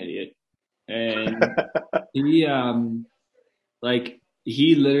fucking idiot. And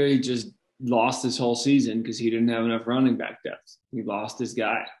he literally just lost his whole season because he didn't have enough running back depth. He lost his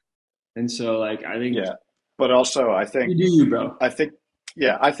guy. And so like I think but also I think you do you, bro. I think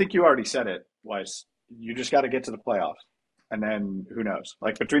you already said it, Weiss. You just got to get to the playoffs. And then who knows?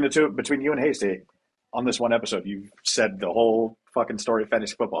 Like between you and Hasty on this one episode, you've said the whole fucking story of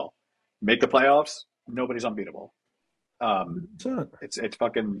fantasy football. Make the playoffs, nobody's unbeatable. It's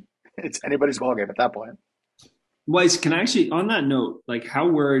anybody's ballgame at that point. Weiss, can I actually, on that note, like how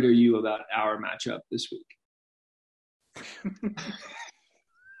worried are you about our matchup this week?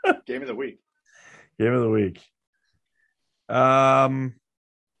 Game of the week. Game of the week.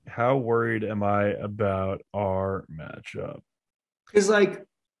 How worried am I about our matchup? Because, like,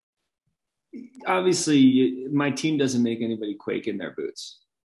 obviously, my team doesn't make anybody quake in their boots.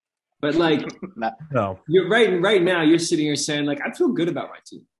 But, like, no, you're right now, you're sitting here saying, like, I feel good about my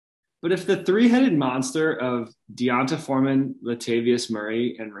team. But if the three-headed monster of Deonta Foreman, Latavius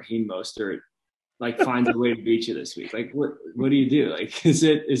Murray, and Raheem Mostert, like, finds a way to beat you this week, like, what do you do? Like, is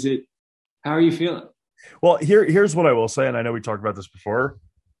it? How are you feeling? Well, here's what I will say, and I know we talked about this before.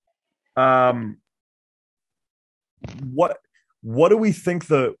 What do we think?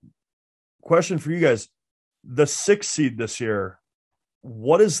 The question for you guys: the 6th seed this year.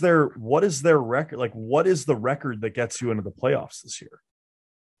 What is their record? Like, what is the record that gets you into the playoffs this year?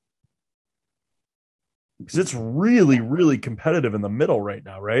 Because it's really, really competitive in the middle right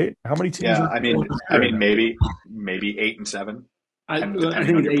now, right? How many teams? Yeah, I mean, maybe 8-7. I think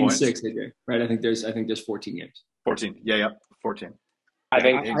it's 8-6, AJ, right? I think there's 14 games. 14. Yeah, 14. I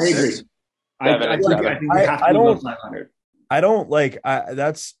think I agree. I think we have to be above 500. I don't like.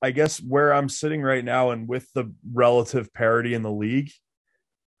 That's I guess where I'm sitting right now, and with the relative parity in the league.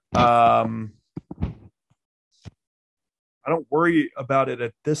 I don't worry about it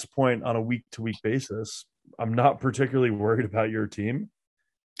at this point on a week-to-week basis. I'm not particularly worried about your team.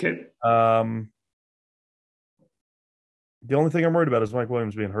 Okay. The only thing I'm worried about is Mike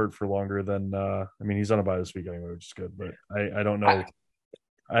Williams being hurt for longer than. I mean, he's on a bye this week anyway, which is good. But I don't know.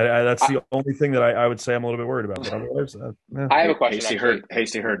 That's the only thing that I would say I'm a little bit worried about. But otherwise, I have a question.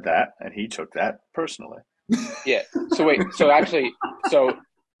 Hasty heard that, and he took that personally. Yeah. So wait. So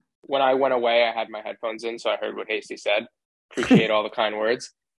when I went away, I had my headphones in, so I heard what Hasty said. Appreciate all the kind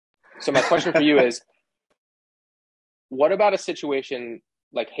words. So my question for you is, what about a situation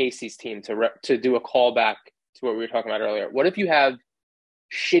like Hasty's team to do a callback to what we were talking about earlier? What if you have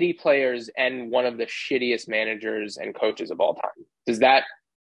shitty players and one of the shittiest managers and coaches of all time? Does that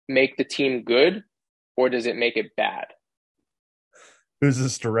make the team good, or does it make it bad? Who's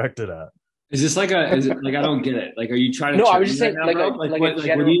this directed at? Is it like I don't get it. Like, are you trying to? No, I was just saying what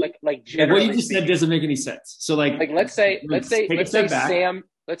you just said doesn't make any sense. So like let's say Sam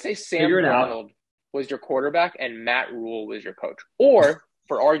Figure it out. Darnold was your quarterback and Matt Rule was your coach. Or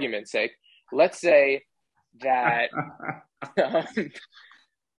for argument's sake, let's say that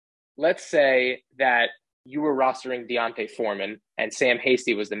you were rostering Deonta Foreman and Sam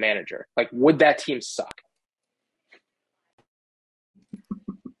Hasty was the manager. Like, would that team suck?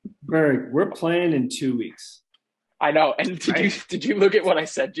 Berg, we're playing in 2 weeks. I know. And did you look at what I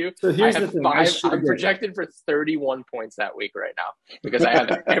said to you? So here's the thing. I'm projected for 31 points that week right now because I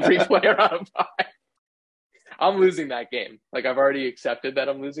have every player on a bye. I'm losing that game. Like, I've already accepted that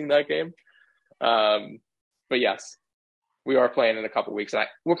I'm losing that game. But yes, we are playing in a couple weeks. And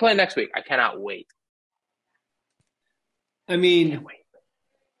we're playing next week. I cannot wait. I mean,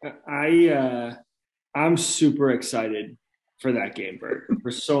 I'm super excited for that game, Berg,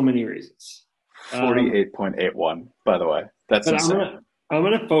 for so many reasons. 48.81, by the way. That's insane. I'm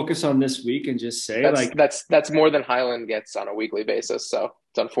gonna focus on this week and just say that's more than Highland gets on a weekly basis. So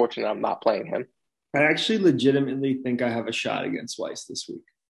it's unfortunate I'm not playing him. I actually legitimately think I have a shot against Weiss this week.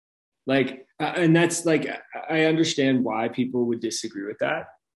 Like, and that's like, I understand why people would disagree with that,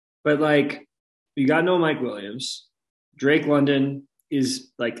 but like, you got no Mike Williams. Drake London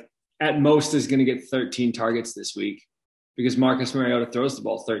is like, at most is going to get 13 targets this week because Marcus Mariota throws the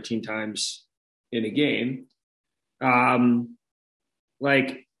ball 13 times in a game.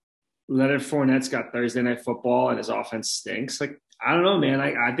 Like, Leonard Fournette's got Thursday Night Football and his offense stinks. Like, I don't know, man.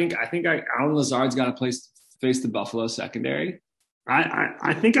 I think Alan Lazard's got to face the Buffalo secondary.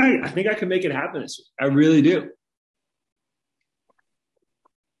 I think I can make it happen this week. I really do.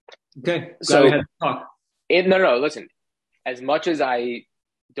 Okay, So- go ahead and talk. No. Listen, as much as I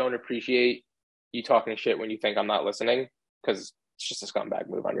don't appreciate you talking shit when you think I'm not listening, because it's just a scumbag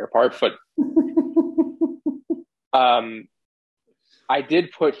move on your part, but I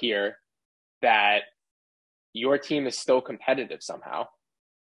did put here that your team is still competitive somehow,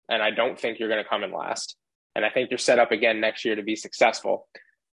 and I don't think you're going to come in last. And I think you're set up again next year to be successful.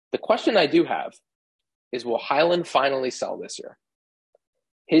 The question I do have is, will Highland finally sell this year?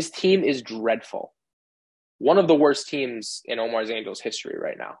 His team is dreadful. One of the worst teams in Omar's Angels history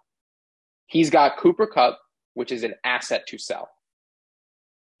right now. He's got Cooper Kupp, which is an asset to sell.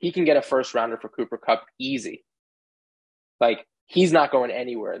 He can get a first rounder for Cooper Kupp easy. Like, he's not going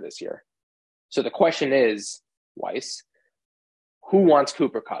anywhere this year. So the question is, Weiss, who wants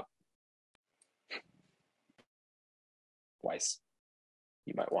Cooper Kupp? Weiss,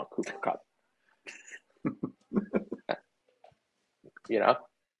 you might want Cooper Kupp. You know?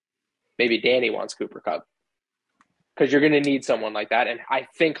 Maybe Danny wants Cooper Kupp. Because you're going to need someone like that. And I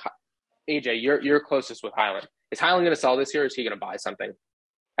think, AJ, you're closest with Highland. Is Highland going to sell this year, or is he going to buy something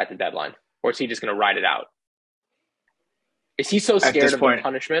at the deadline? Or is he just going to ride it out? Is he so scared of the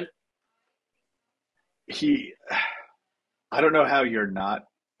punishment? I don't know how you're not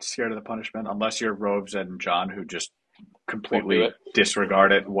scared of the punishment, unless you're Robes and John, who just completely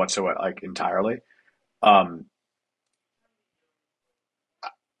disregard it whatsoever, like entirely.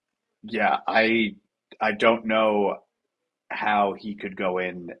 Yeah, I don't know how he could go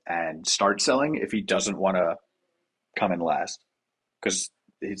in and start selling if he doesn't want to come in last, because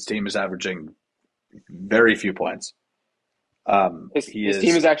his team is averaging very few points. His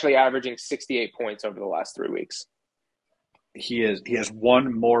team is actually averaging 68 points over the last 3 weeks. He has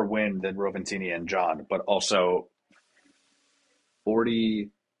one more win than Roventini and John, but also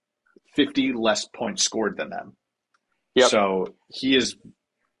 50 less points scored than them. Yep. So he is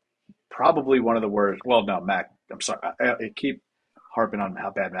probably one of the worst. Well, no, Mac, I'm sorry. I keep harping on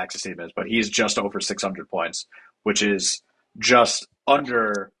how bad Max's team is, but he's just over 600 points, which is just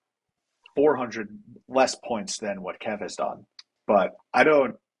under 400 less points than what Kev has done. But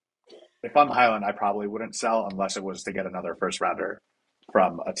if I'm Highland, I probably wouldn't sell unless it was to get another first rounder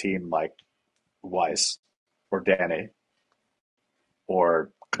from a team like Weiss or Danny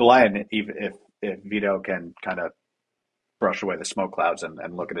or Glenn, even if Vito can kind of brush away the smoke clouds and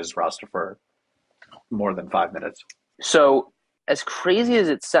look at his roster for more than 5 minutes. So as crazy as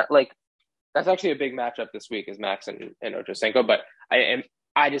it's like, that's actually a big matchup this week is Max and Ochocinco. But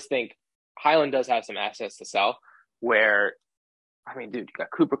I just think Highland does have some assets to sell where, I mean, dude, you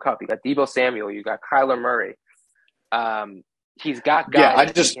got Cooper Kupp, you got Deebo Samuel, you got Kyler Murray. He's got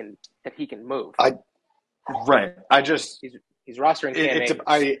guys that he can move. Right. He's rostering Cam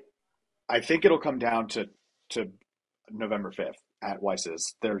Akers. I think it'll come down to November 5th at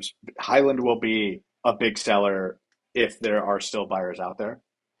Weiss's. Highland will be a big seller if there are still buyers out there,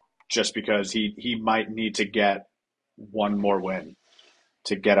 just because he might need to get one more win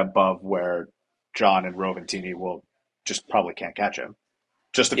to get above where John and Roventini will just probably can't catch him,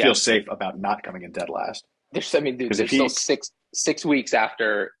 just to feel safe about not coming in dead last. There's still 6 weeks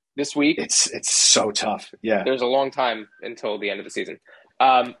after this week. It's so tough. Yeah. There's a long time until the end of the season.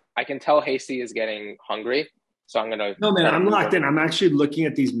 I can tell Hasty is getting hungry. So I'm going to. No, man, I'm locked in. I'm actually looking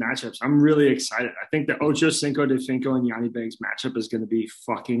at these matchups. I'm really excited. I think the Ochocinco, DeFinco, and Yanni Banks matchup is going to be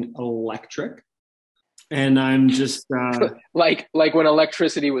fucking electric. And I'm just. like when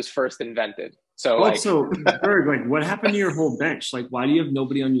electricity was first invented. So also, Berg, what happened to your whole bench? Like, why do you have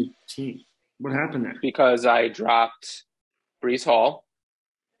nobody on your team? What happened there? Because I dropped Brees Hall.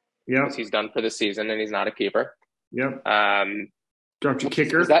 Yeah. Because he's done for the season and he's not a keeper. Yep. Dropped your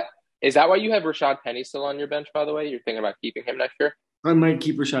kicker. Is that why you have Rashad Penny still on your bench, by the way? You're thinking about keeping him next year? I might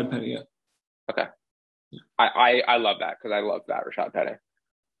keep Rashad Penny, yeah. Okay. I love that because I love that Rashad Penny.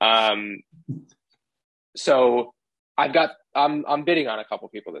 So I'm bidding on a couple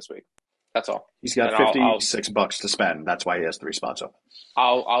people this week. That's all. He's got $56 to spend. That's why he has 3 spots open.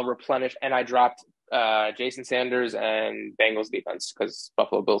 I'll replenish, and I dropped Jason Sanders and Bengals defense because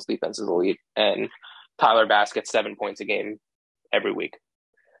Buffalo Bills defense is elite, and Tyler Bass gets 7 points a game every week.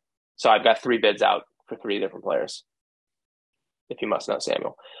 So I've got 3 bids out for 3 different players, if you must know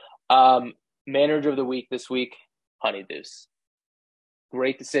Samuel. Manager of the week this week, Honeydeuce.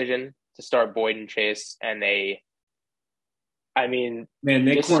 Great decision to start Boyd and Chase, and they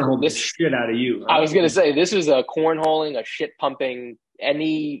cornholed the shit out of you. I was going to say, this was a cornholing, a shit pumping,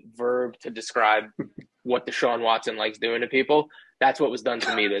 any verb to describe what Deshaun Watson likes doing to people. That's what was done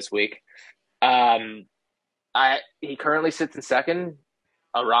to me this week. He currently sits in second,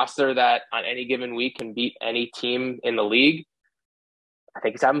 a roster that on any given week can beat any team in the league. I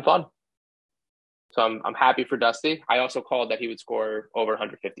think he's having fun. So I'm happy for Dusty. I also called that he would score over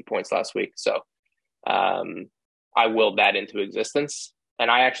 150 points last week. So I willed that into existence. And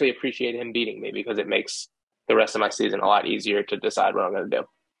I actually appreciate him beating me because it makes the rest of my season a lot easier to decide what I'm going to do.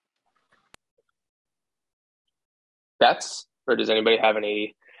 Bets? Or does anybody have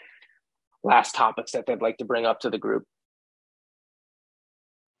any last topics that they'd like to bring up to the group?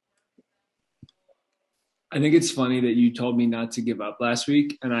 I think it's funny that you told me not to give up last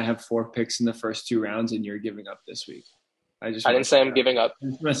week, and I have 4 picks in the first 2 rounds, and you're giving up this week. I didn't say I'm giving up. I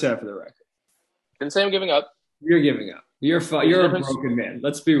just want to say that for the record. Didn't say I'm giving up. You're giving up. You're a broken man.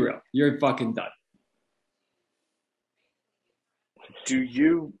 Let's be real. You're fucking done. Do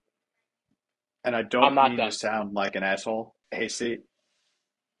you? And I don't mean to sound like an asshole, Hasty.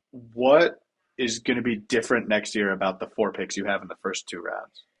 What is going to be different next year about the 4 picks you have in the first 2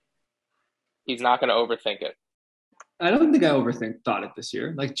 rounds? He's not going to overthink it. I don't think I thought it this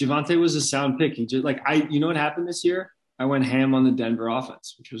year. Like Javonte was a sound pick. He just you know what happened this year? I went ham on the Denver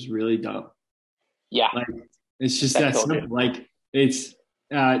offense, which was really dumb. Yeah. Like it's just that simple. Like it's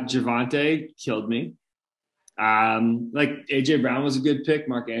Javonte killed me. Like AJ Brown was a good pick.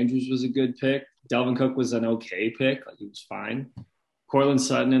 Mark Andrews was a good pick. Delvin Cook was an okay pick. Like he was fine. Cortland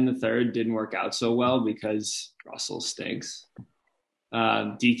Sutton in the third didn't work out so well because Russell stinks.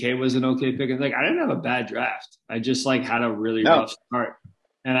 DK was an okay pick. Like I didn't have a bad draft. I just had a really rough start.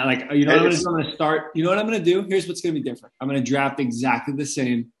 And I'm going to start. You know what I'm going to do? Here's what's going to be different. I'm going to draft exactly the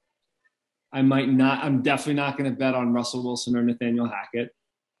same. I'm definitely not going to bet on Russell Wilson or Nathaniel Hackett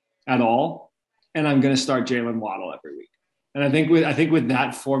at all. And I'm going to start Jalen Waddle every week. And I think with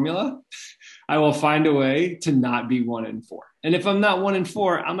that formula, I will find a way to not be 1-4. And if I'm not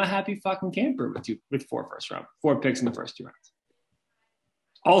 1-4, I'm a happy fucking camper with 4 picks in the first 2 rounds.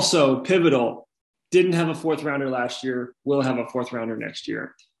 Also, pivotal, didn't have a 4th rounder last year, will have a 4th rounder next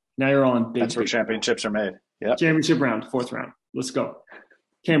year. Now you're all in big. That's where championships are made. Yeah. Championship round, 4th round. Let's go.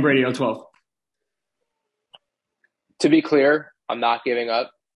 Cam Brady, 0-12. To be clear, I'm not giving up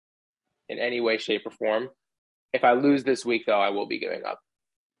in any way, shape, or form. If I lose this week, though, I will be giving up.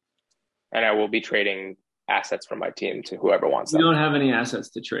 And I will be trading assets from my team to whoever wants them. You don't have any assets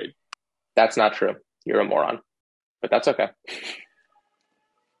to trade. That's not true. You're a moron. But that's okay.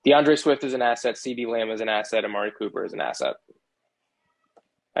 DeAndre Swift is an asset. CeeDee Lamb is an asset. Amari Cooper is an asset.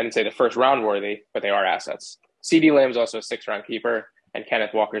 I didn't say the first round worthy, but they are assets. CeeDee Lamb is also a 6th-round keeper, and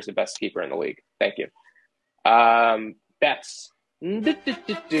Kenneth Walker is the best keeper in the league. Thank you. Bets.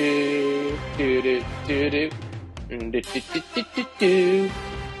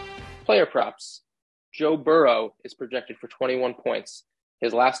 Player props. Joe Burrow is projected for 21 points.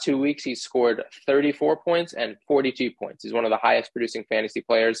 His last 2 weeks, he's scored 34 points and 42 points. He's one of the highest producing fantasy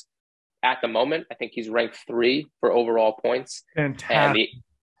players at the moment. I think he's ranked 3 for overall points. Fantastic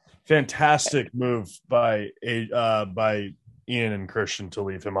move by Ian and Christian to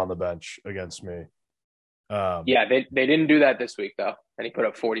leave him on the bench against me. They didn't do that this week, though, and he put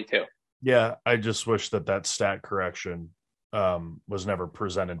up 42. Yeah, I just wish that stat correction was never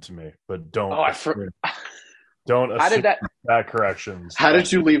presented to me. But don't don't assume that corrections. How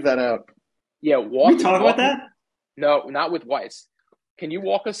did you leave that out? Yeah, we talk about that? No, not with Weiss. Can you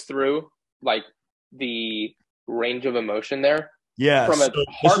walk us through the range of emotion there? Yeah, from a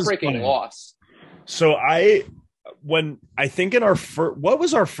heartbreaking loss. So I think in our what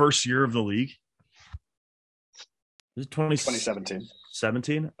was our first year of the league? Is it 2017?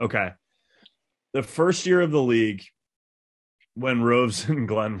 17? Okay. The first year of the league, when Roves and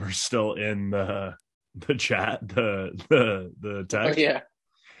Glenn were still in the chat, the text. Oh, yeah.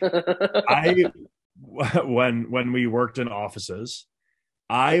 when we worked in offices,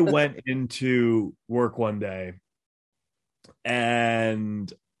 I went into work one day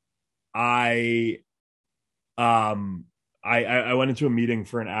and I went into a meeting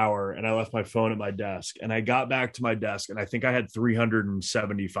for an hour and I left my phone at my desk and I got back to my desk and I think I had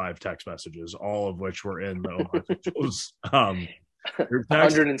 375 text messages, all of which were in the Omar Angels.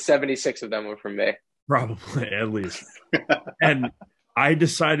 176 of them were from me. Probably, at least. And I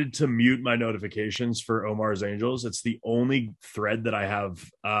decided to mute my notifications for Omar's Angels. It's the only thread that I have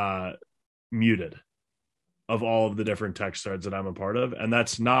muted of all of the different text threads that I'm a part of. And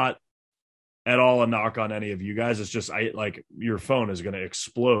that's not at all a knock on any of you guys. It's just your phone is going to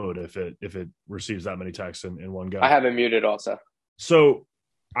explode if it receives that many texts in one go. I have it muted also. So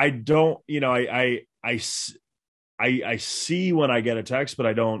I don't, I see when I get a text, but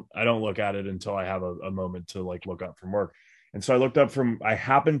I don't look at it until I have a moment to look up from work. And so I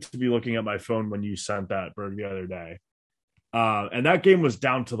happened to be looking at my phone when you sent that, Berg, the other day. And that game was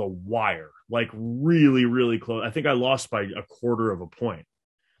down to the wire, like really, really close. I think I lost by a quarter of a point.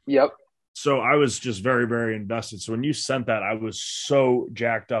 Yep. So I was just very, very invested. So when you sent that, I was so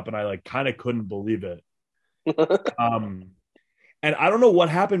jacked up and I like kind of couldn't believe it. And I don't know what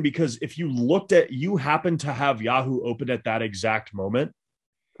happened, because if you happened to have Yahoo open at that exact moment.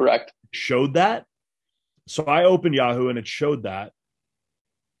 Correct. Showed that. So I opened Yahoo and it showed that.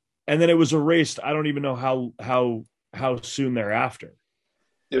 And then it was erased. I don't even know how soon thereafter.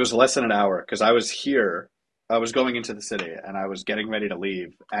 It was less than an hour because I was here. I was going into the city and I was getting ready to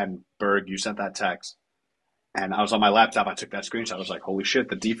leave. And Berg, you sent that text. And I was on my laptop. I took that screenshot. I was like, holy shit,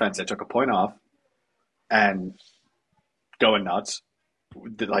 the defense, they took a point off. And going nuts.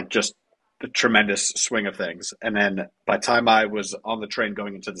 Like just the tremendous swing of things. And then by the time I was on the train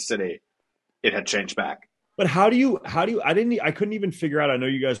going into the city, it had changed back. But I couldn't even figure out, I know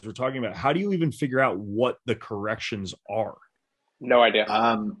you guys were talking about, how do you even figure out what the corrections are? No idea.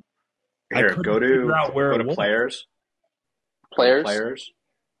 Here, go to players. Players,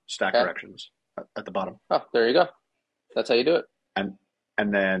 stack corrections at the bottom. Oh, there you go. That's how you do it. And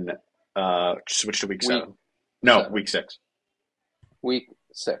then switch to week 7. No, 7. week 6. Week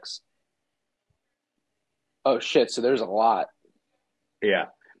 6. Oh shit! So there's a lot. Yeah,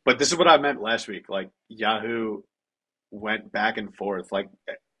 but this is what I meant last week. Like Yahoo went back and forth. Like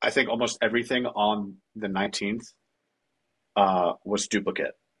I think almost everything on the 19th was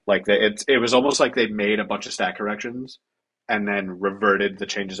duplicate. Like it was almost like they made a bunch of stat corrections and then reverted the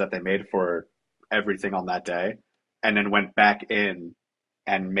changes that they made for everything on that day, and then went back in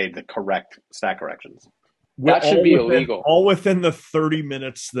and made the correct stat corrections. That should be illegal. All within the 30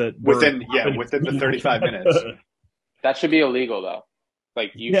 minutes within the 35 minutes. That should be illegal though.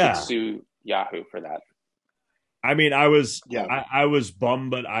 Like you should sue Yahoo for that. I mean, I was bummed,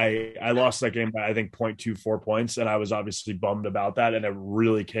 but I lost that game by I think 0.24 points, and I was obviously bummed about that. And it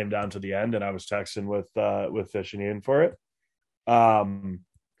really came down to the end, and I was texting with Fish and Ian for it.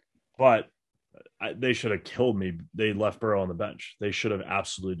 But they should have killed me. They left Burrow on the bench. They should have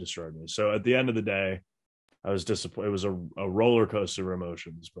absolutely destroyed me. So at the end of the day, I was disappointed. It was a roller coaster of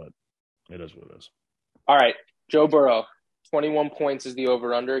emotions, but it is what it is. All right, Joe Burrow. 21 points is the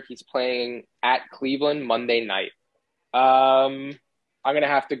over-under. He's playing at Cleveland Monday night. I'm going to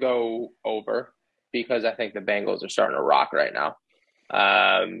have to go over because I think the Bengals are starting to rock right now.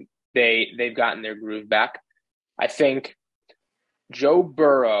 They've gotten their groove back. I think Joe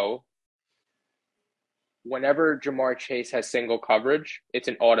Burrow, whenever Jamar Chase has single coverage, it's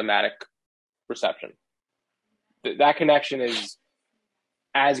an automatic reception. That connection is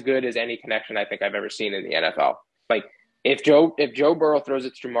as good as any connection I think I've ever seen in the NFL. Like, If Joe Burrow throws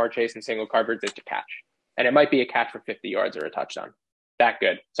it to Jamar Chase in single coverage, it's a catch. And it might be a catch for 50 yards or a touchdown. That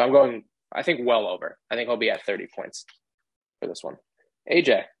good. So I'm going, I think, well over. I think he'll be at 30 points for this one.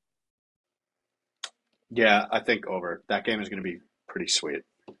 AJ. Yeah, I think over. That game is going to be pretty sweet.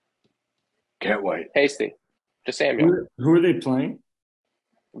 Can't wait. Hasty. Just Samuel. Who are they playing?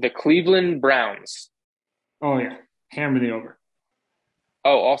 The Cleveland Browns. Oh, yeah. Hammer the over.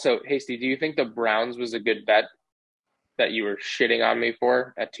 Oh, also, Hasty, do you think the Browns was a good bet that you were shitting on me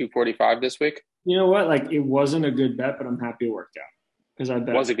for at 245 this week? You know what? Like, it wasn't a good bet, but I'm happy it worked out. Because I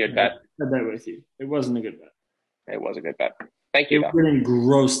bet. It was a good bet. I bet with you. It wasn't a good bet. It was a good bet. Thank you. It was getting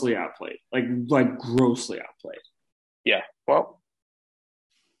grossly outplayed. Like grossly outplayed. Yeah. Well,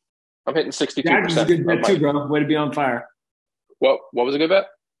 I'm hitting 62%. Jags is a good bet too, bro. Way to be on fire. What was a good bet?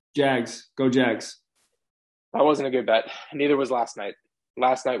 Jags. Go Jags. That wasn't a good bet. Neither was last night.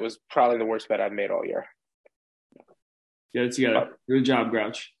 Last night was probably the worst bet I've made all year. Get it together. Good job,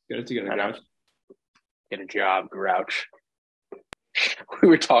 Grouch. Get it together, Grouch. Get a job, Grouch. We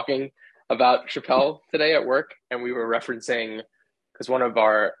were talking about Chappelle today at work, and we were referencing because one of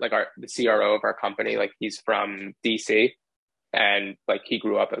the CRO of our company, like he's from DC, and like he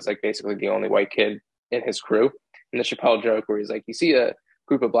grew up as like basically the only white kid in his crew. And the Chappelle joke where he's like, you see a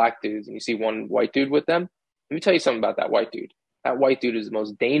group of black dudes and you see one white dude with them. Let me tell you something about that white dude. That white dude is the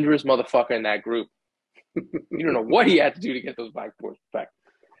most dangerous motherfucker in that group. You don't know what he had to do to get those black boys back.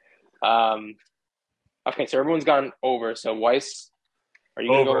 Okay, so everyone's gone over. So Weiss, are you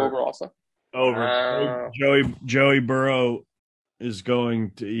going to go over also? Over. Joey Burrow is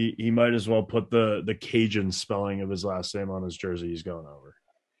going to. He might as well put the Cajun spelling of his last name on his jersey. He's going over.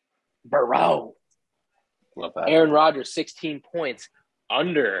 Burrow. Love that. Aaron Rodgers, 16 points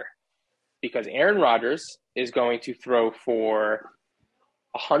under, because Aaron Rodgers is going to throw for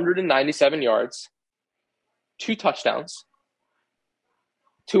 197 yards, 2 touchdowns,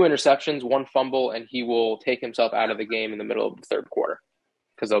 2 interceptions, 1 fumble, and he will take himself out of the game in the middle of the third quarter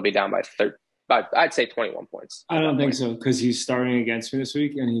because they'll be down by I'd say 21 points. I don't think so because he's starting against me this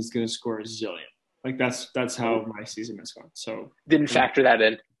week and he's going to score a zillion. Like that's how my season has gone. So didn't factor that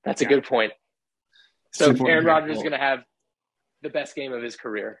in. That's a good point. So Aaron Rodgers is going to have the best game of his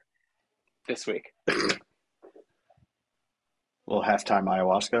career this week. Little halftime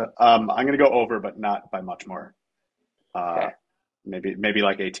ayahuasca. I'm going to go over, but not by much more. Okay. Maybe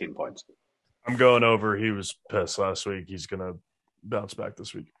like 18 points. I'm going over. He was pissed last week. He's going to bounce back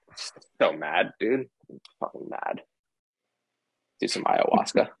this week. So mad, dude. Fucking mad. Do some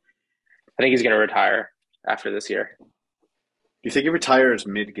ayahuasca. I think he's going to retire after this year. Do you think he retires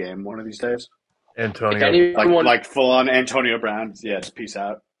mid-game one of these days? Antonio. Like full-on Antonio Brown? Yeah, it's peace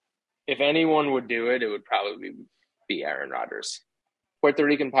out. If anyone would do it, it would probably be Aaron Rodgers. Puerto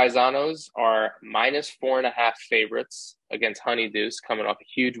Rican Paisanos are -4.5 favorites against Honey Deuce coming off a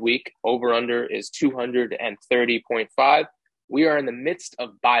huge week. Over-under is 230.5. We are in the midst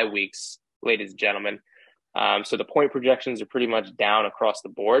of bye weeks, ladies and gentlemen. So the point projections are pretty much down across the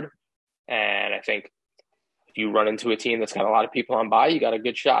board. And I think if you run into a team that's got a lot of people on bye, you got a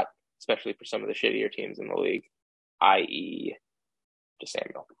good shot, especially for some of the shittier teams in the league, i.e.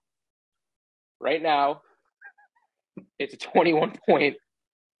 DeSamuel. Right now, it's a 21-point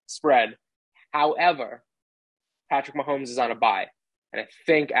spread. However, Patrick Mahomes is on a bye, and I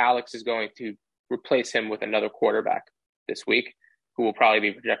think Alex is going to replace him with another quarterback this week, who will probably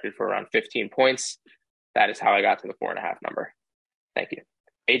be projected for around 15 points. That is how I got to the 4.5 number. Thank you.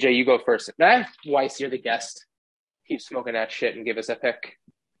 AJ, you go first. Weiss, you're the guest. Keep smoking that shit and give us a pick.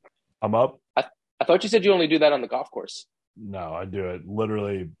 I'm up. I thought you said you only do that on the golf course. No, I do it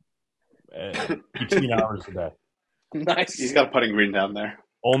literally 18 hours a day. Nice. He's got a putting green down there.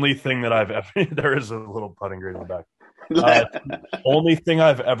 Only thing that I've ever – there is a little putting green in the back. Only thing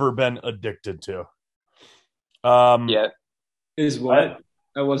I've ever been addicted to. Yeah. Is what?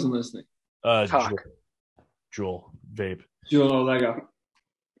 I wasn't listening. Juul vape. Juul, let go.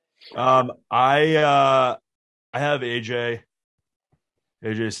 I have AJ.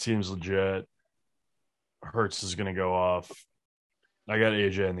 AJ's team's legit. Hurts is going to go off. I got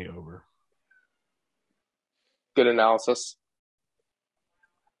AJ in the over. Good analysis.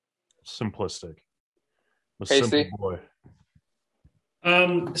 Simplistic. A Casey? simple boy.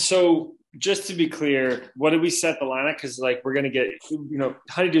 So just to be clear, what did we set the lineup? Because we're going to get,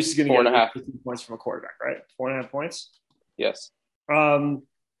 Honey Deuce is going to get 4.5 15 points from a quarterback, right? 4.5 points. Yes. Man,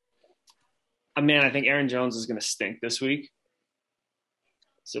 I think Aaron Jones is going to stink this week.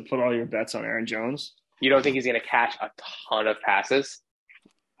 So put all your bets on Aaron Jones. You don't think he's going to catch a ton of passes?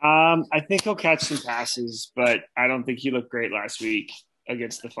 I think he'll catch some passes, but I don't think he looked great last week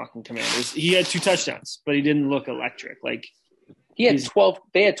against the fucking Commanders. He had 2 touchdowns, but he didn't look electric. He had 12.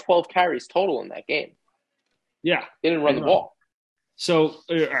 They had 12 carries total in that game. Yeah, they didn't run the ball. So,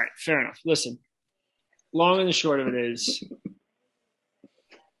 all right, fair enough. Listen, long and the short of it is,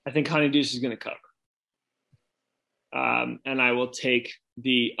 I think Honey Deuce is going to cover, and I will take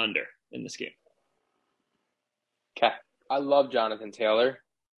the under in this game. Okay, I love Jonathan Taylor.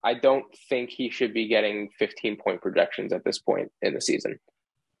 I don't think he should be getting 15-point projections at this point in the season.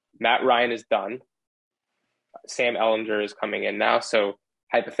 Matt Ryan is done. Sam Ehlinger is coming in now. So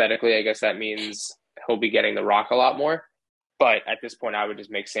hypothetically, I guess that means he'll be getting the rock a lot more. But at this point, I would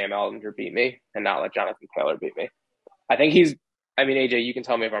just make Sam Ehlinger beat me and not let Jonathan Taylor beat me. I think AJ, you can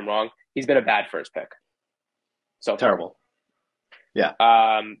tell me if I'm wrong. He's been a bad first pick. So terrible. Yeah.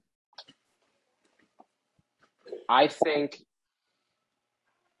 I think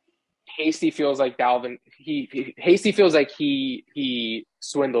Hasty feels like Dalvin. Hasty feels like he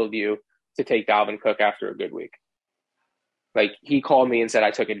swindled you to take Dalvin Cook after a good week. He called me and said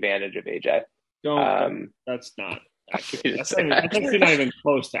I took advantage of AJ. That's not accurate. That's not even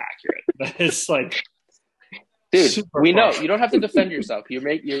close to accurate. It's dude, we know you don't have to defend yourself. You're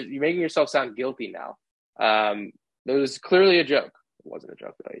making yourself sound guilty now. It was clearly a joke. It wasn't a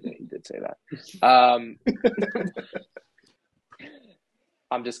joke, though. He did say that.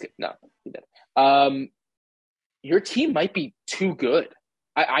 I'm just kidding. No, he didn't. Your team might be too good.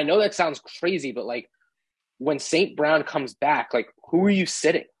 I know that sounds crazy, but when St. Brown comes back, who are you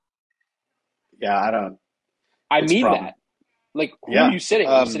sitting? Yeah, I don't. I mean that. Who are you sitting?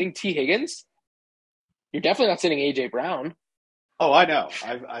 Are you sitting T. Higgins? You're definitely not sitting A.J. Brown. Oh, I know.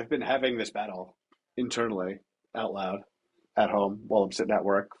 I've been having this battle internally, out loud, at home while I'm sitting at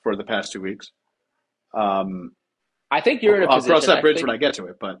work for the past 2 weeks. I think you're in a position. I'll cross that bridge when I get to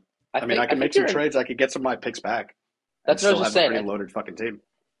it, but I can make some trades. I could get some of my picks back. That's what I was just saying. A pretty loaded fucking team.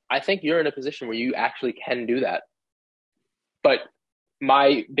 I think you're in a position where you actually can do that. But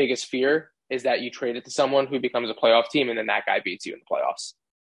my biggest fear is that you trade it to someone who becomes a playoff team and then that guy beats you in the playoffs.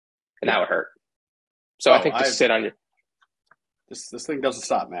 And that would hurt. So I think just sit on your. This thing doesn't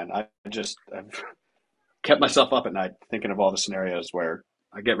stop, man. I've kept myself up at night thinking of all the scenarios where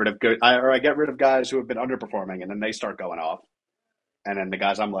I get rid of guys who have been underperforming, and then they start going off, and then the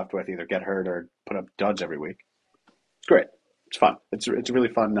guys I'm left with either get hurt or put up duds every week. It's great. It's fun. It's a really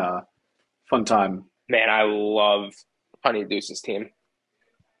fun time. Man, I love Honey Deuce's team.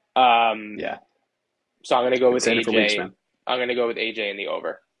 Yeah. So I'm going to go with AJ. Weeks, I'm going to go with AJ in the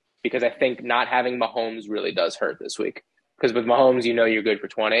over because I think not having Mahomes really does hurt this week. Because with Mahomes, you're good for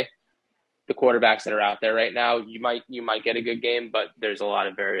 20. The quarterbacks that are out there right now, you might get a good game, but there's a lot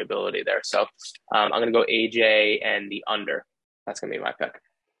of variability there. So I'm going to go AJ and the under. That's going to be my pick.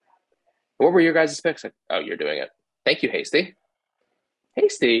 What were your guys' picks? Oh, you're doing it. Thank you, Hasty.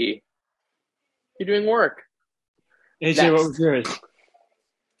 Hasty, you're doing work. AJ, Next. what was yours?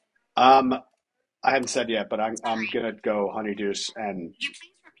 I haven't said yet, but I'm gonna go Honey Deuce and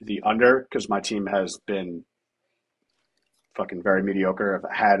the under because my team has been fucking very mediocre. I've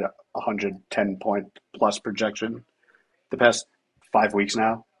had 110 point plus projection the past 5 weeks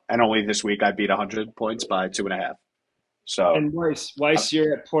now, and only this week I beat 100 points by 2.5. So And Weiss,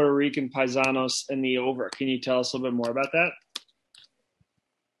 you're at Puerto Rican Paisanos in the over. Can you tell us a little bit more about that?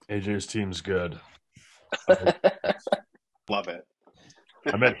 AJ's team's good. love it.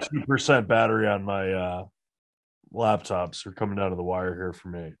 I'm at 2% battery on my laptops. They're coming down to the wire here for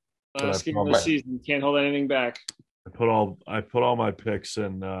me. Last game of the season. You can't hold anything back. I put all my picks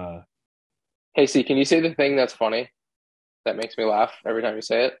in. Hasty, can you say the thing that's funny that makes me laugh every time you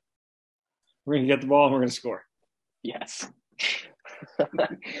say it? We're going to get the ball and we're going to score. Yes.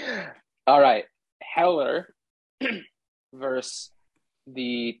 All right. Heller versus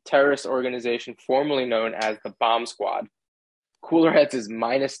the terrorist organization formerly known as the Bomb Squad. Cooler Heads is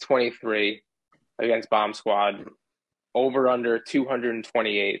minus 23 against Bomb Squad. Over under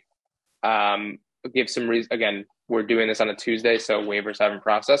 228. Give some reason. Again, we're doing this on a Tuesday, so waivers haven't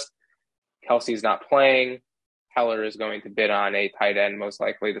processed. Kelsey's not playing. Heller is going to bid on a tight end, most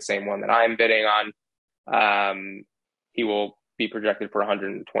likely the same one that I'm bidding on. He will be projected for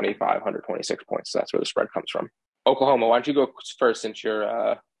 125, 126 points. So that's where the spread comes from. Oklahoma, why don't you go first since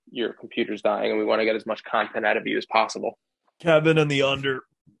your computer's dying and we want to get as much content out of you as possible. Kevin and the under.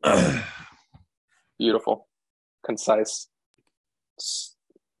 Beautiful. Concise.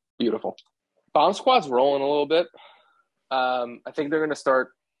 Beautiful. Bomb Squad's rolling a little bit. I think they're going to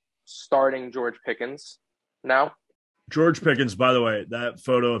starting George Pickens now. George Pickens, by the way, that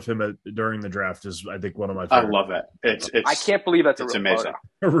photo of him during the draft is, I think, one of my favorites. I love that. It's I can't believe that's it's a real amazing.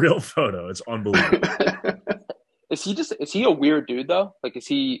 photo. A real photo. It's unbelievable. Is he a weird dude though? Like, is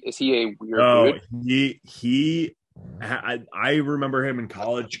he a weird dude? I remember him in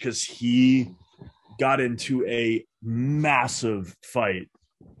college because he got into a massive fight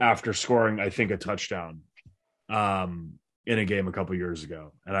after scoring, I think, a touchdown in a game a couple years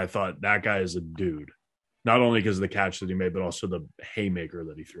ago. And I thought that guy is a dude, not only because of the catch that he made, but also the haymaker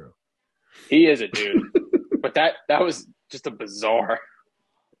that he threw. He is a dude, but that was just a bizarre.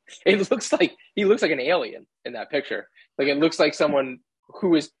 It looks like he looks like an alien in that picture. Like, it looks like someone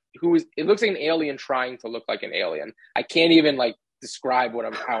who is. It looks like an alien trying to look like an alien. I can't even describe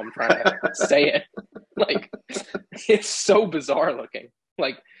how I'm trying to say it. Like, it's so bizarre looking.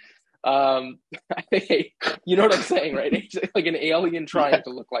 Like, I think you know what I'm saying, right? It's like an alien trying to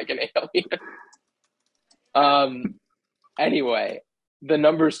look like an alien. Anyway, the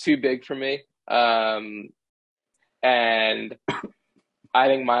number's too big for me. And I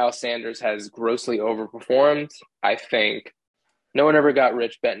think Miles Sanders has grossly overperformed. I think no one ever got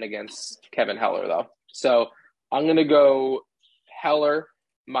rich betting against Kevin Heller, though. So I'm going to go Heller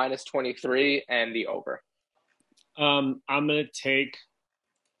minus 23 and the over. I'm going to take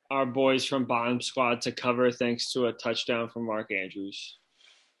our boys from Bomb Squad to cover thanks to a touchdown from Mark Andrews.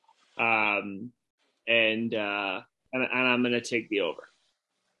 And I'm going to take the over.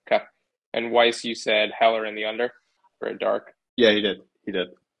 Okay. And Weiss, you said Heller in the under? Very dark. Yeah, he did.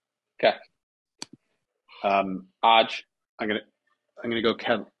 Okay. Aj. I'm gonna go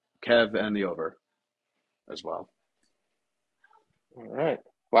Kev and the over as well. All right.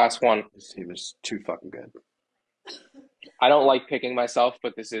 Last one. This team is too fucking good. I don't like picking myself,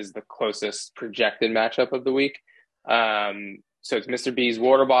 but this is the closest projected matchup of the week. So it's Mr. B's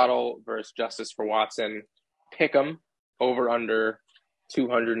water bottle versus Justice for Watson. Pick 'em over under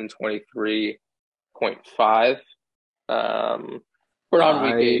 223.5. We're on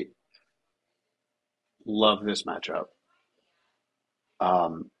week 8. Love this matchup.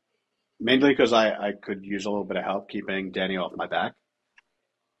 Mainly because I could use a little bit of help keeping Danny off my back.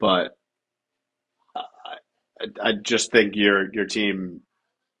 but I just think your team,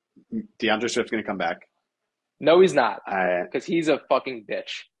 DeAndre Swift's going to come back. No, he's not, because he's a fucking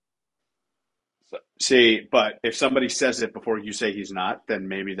bitch. See, but if somebody says it before you say he's not, then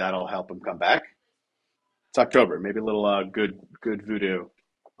maybe that'll help him come back. It's October. Maybe a little good voodoo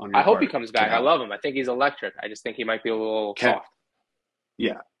on your I hope part he comes back. I love him. I think he's electric. I just think he might be a little soft.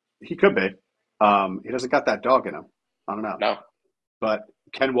 Yeah, he could be. He doesn't got that dog in him. I don't know. No. But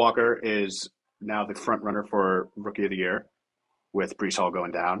Ken Walker is now the front runner for Rookie of the Year with Breece Hall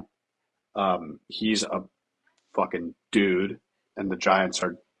going down. He's a fucking dude, and the Giants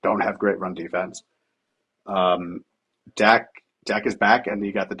don't have great run defense. Dak is back, and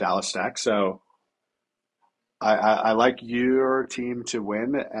you got the Dallas stack. So I like your team to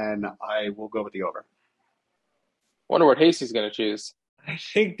win, and I will go with the over. Wonder what Hasty's going to choose. I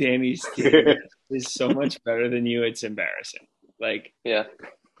think Danny's team is so much better than you. It's embarrassing. Yeah.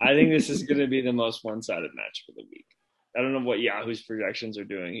 I think this is going to be the most one-sided match for the week. I don't know what Yahoo's projections are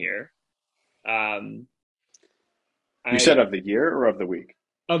doing here. You said of the year or of the week?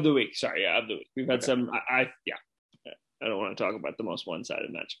 Of the week. Sorry. Yeah, of the week. We've had some, I don't want to talk about the most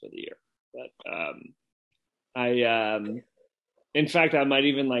one-sided match for the year, but in fact, I might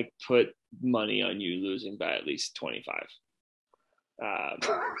even put money on you losing by at least 25.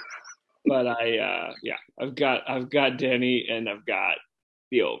 But I've got Danny and I've got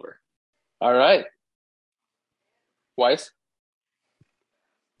the over. All right. Weiss?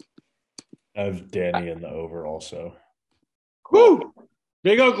 I have Danny in the over also. Woo!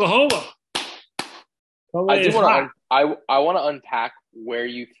 Big Oklahoma. I want to unpack where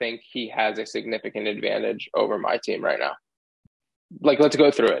you think he has a significant advantage over my team right now. Let's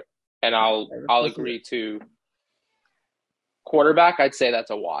go through it, and I'll agree to quarterback. I'd say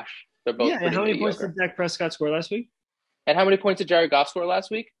that's a wash. They're both. Yeah. And how many points did Dak Prescott score last week? And how many points did Jared Goff score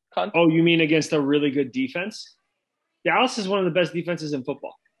last week? Cunt? Oh, you mean against a really good defense? Dallas is one of the best defenses in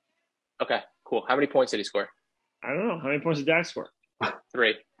football. Okay, cool. How many points did he score? I don't know. How many points did Dak score?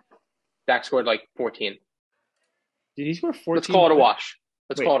 3. Dak scored 14. Did he score 14? Let's call it a wash.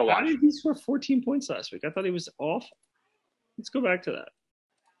 Call it a wash. How did he score 14 points last week? I thought he was awful. Let's go back to that.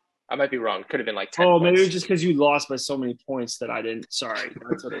 I might be wrong. Could have been 10 Oh, points. maybe it was just because you lost by so many points that I didn't. Sorry.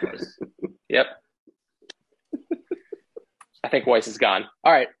 That's what it was. Yep. I think Weiss is gone.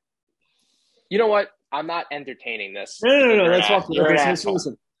 All right. You know what? I'm not entertaining this. No. That's off. You're an So asshole.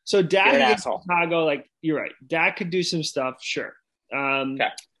 listen. So Dak You're an against asshole. Chicago, you're right. Dak could do some stuff, sure. Okay.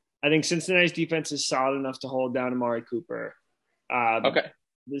 I think Cincinnati's defense is solid enough to hold down Amari Cooper. Okay.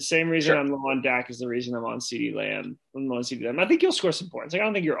 The same reason Sure. I'm low on Dak is the reason I'm on CeeDee Lamb. I think you'll score some points. I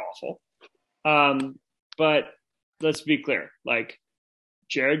don't think you're awful. But let's be clear.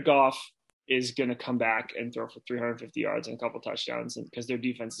 Jared Goff is going to come back and throw for 350 yards and a couple touchdowns because their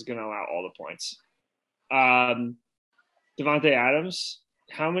defense is going to allow all the points. Devontae Adams,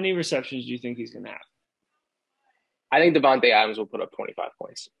 how many receptions do you think he's going to have? I think Devontae Adams will put up 25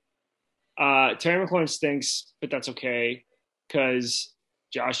 points. Terry McLaurin stinks, but that's okay because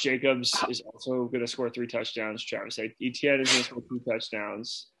Josh Jacobs is also going to score 3 touchdowns. Travis Etienne is going to score 2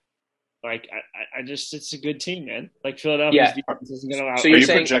 touchdowns. I just, it's a good team, man. Philadelphia's defense isn't going to allow. So Are you're you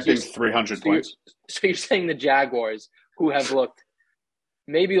saying- projecting so 300 points? So you're saying the Jaguars, who have looked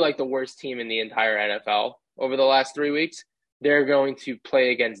maybe the worst team in the entire NFL over the last 3 weeks, they're going to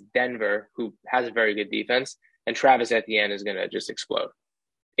play against Denver, who has a very good defense, and Travis Etienne is going to just explode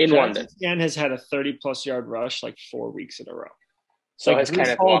in London. Etienne has had a 30-plus yard rush 4 weeks in a row. So has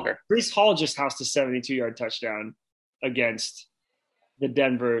Kenneth Walker. Breece Hall just housed a 72-yard touchdown against the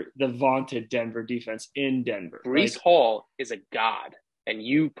vaunted Denver defense in Denver. Breece Hall is a god, and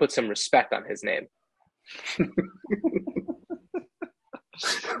you put some respect on his name.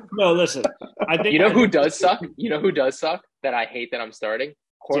 No, listen. I think You know who does suck? You know who does suck that I hate that I'm starting?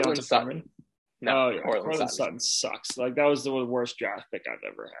 Cortland Deontay Sutton. Foreman? No, Oh, yeah. Cortland Cortland Sutton. Sutton sucks. That was the worst draft pick I've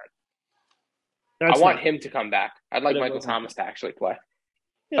ever had. I want him to come back. I'd like But it Michael wasn't. Thomas to actually play.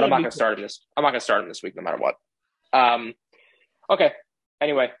 Yeah, But I'm not that'd going be to start him this. I'm not going to start him this week, no matter what. Okay.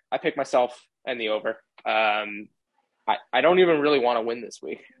 Anyway, I picked myself and the over. I don't even really want to win this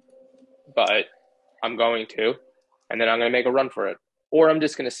week, but I'm going to, and then I'm going to make a run for it, or I'm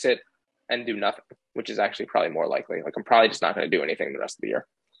just going to sit and do nothing, which is actually probably more likely. I'm probably just not going to do anything the rest of the year.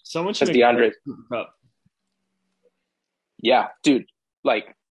 Someone should Because make DeAndre. Cooper Cup. Yeah, dude.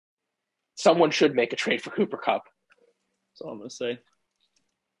 Someone should make a trade for Cooper Cup. That's all I'm gonna say.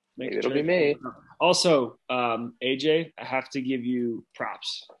 Maybe it'll be me. Also, AJ, I have to give you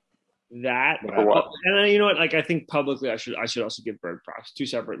props. That For what? and then, you know what? I think publicly, I should also give Berg props. 2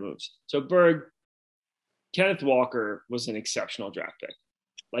 separate moves. So Berg, Kenneth Walker was an exceptional draft pick.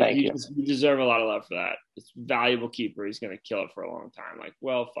 Like Thank you. You deserve a lot of love for that. It's a valuable keeper. He's going to kill it for a long time. Like,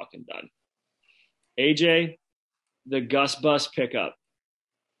 well fucking done. AJ, the Gus Bus pickup.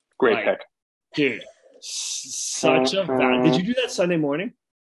 Great pick. Dude, such a bad. Did you do that Sunday morning?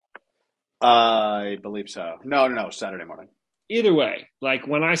 I believe so. No, Saturday morning. Either way, like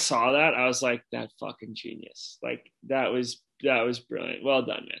when I saw that, I was like, that fucking genius. Like that was brilliant. Well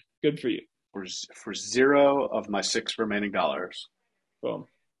done, man. Good for you. For 0 of my 6 remaining dollars. Boom.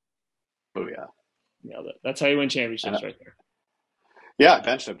 Booyah. Nailed it. That's how you win championships right there. Yeah, I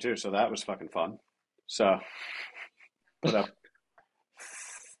benched him too, so that was fucking fun. So put up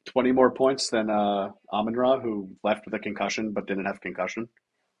 20 more points than Amon-Ra, who left with a concussion but didn't have concussion,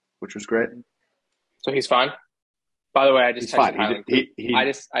 which was great. So he's fine. By the way, I just He's texted fine. Highland.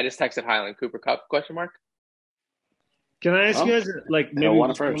 I just texted Highland Cooper Cup ? Can I ask you guys maybe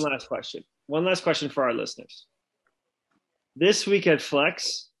one last question? One last question for our listeners. This week at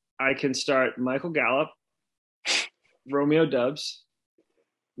Flex, I can start Michael Gallup, Romeo Dubs,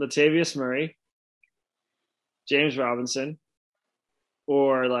 Latavius Murray, James Robinson,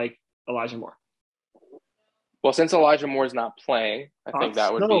 or like Elijah Moore. Well, since Elijah Moore's not playing, I think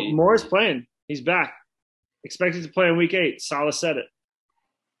that would be. Moore's playing. He's back. Expected to play in week 8. Salah said it.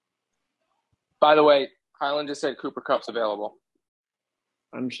 By the way, Highland just said Cooper Cup's available.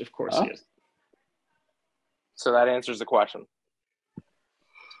 Of course he is. So that answers the question.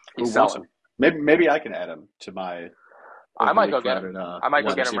 He's selling. Maybe I can add him to my. I might go get him. I might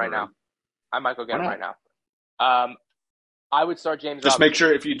go get him right now. I would start James. Just Robinson.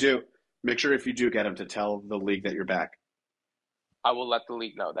 make sure if you do get him to tell the league that you're back. I will let the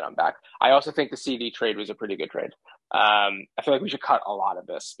league know that I'm back. I also think the CD trade was a pretty good trade. I feel like we should cut a lot of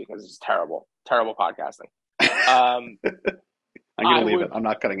this because it's terrible podcasting. I'm going to leave it. I'm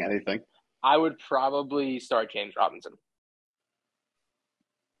not cutting anything. I would probably start James Robinson.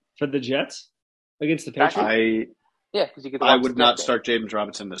 For the Jets? Against the Patriots? Because you could. I would not start James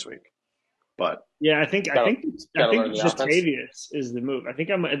Robinson this week. But yeah, I think Latavius is the move. I think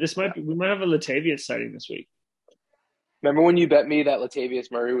we might have a Latavius sighting this week. Remember when you bet me that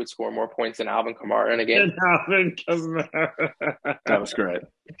Latavius Murray would score more points than Alvin Kamara in a game? That was great.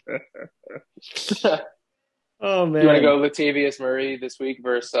 Oh, man. You want to go Latavius Murray this week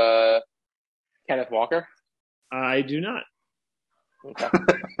versus Kenneth Walker? I do not. Okay.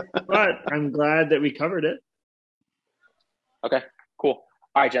 But I'm glad that we covered it. Okay, cool.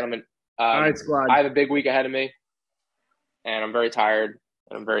 All right, gentlemen. All right, squad. I have a big week ahead of me, and I'm very tired,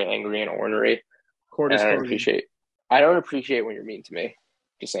 and I'm very angry and ornery. I don't appreciate when you're mean to me,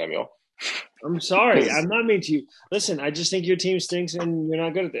 Samuel. I'm sorry. I'm not mean to you. Listen, I just think your team stinks and you're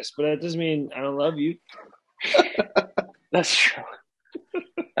not good at this. But that doesn't mean I don't love you. That's true.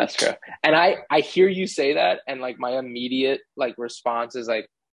 That's true. And I hear you say that, and like my immediate response is like,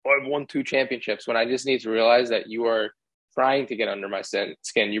 oh, I've won 2 championships, when I just need to realize that you are trying to get under my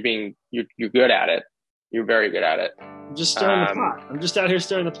skin. You're good at it. You're very good at it. I'm just stirring the pot. I'm just out here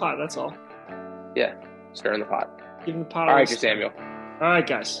stirring the pot. That's all. Yeah, stirring the pot. Giving the pot. All right, Samuel. All right,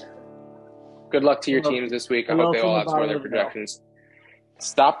 guys. Good luck to your teams this week. I hope they all outscore their projections.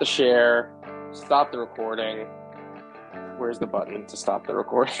 Stop the share. Stop the recording. Where's the button to stop the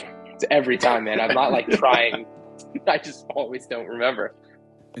recording? It's every time, man. I'm not trying. I just always don't remember.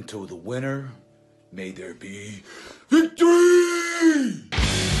 Until the winner, may there be victory!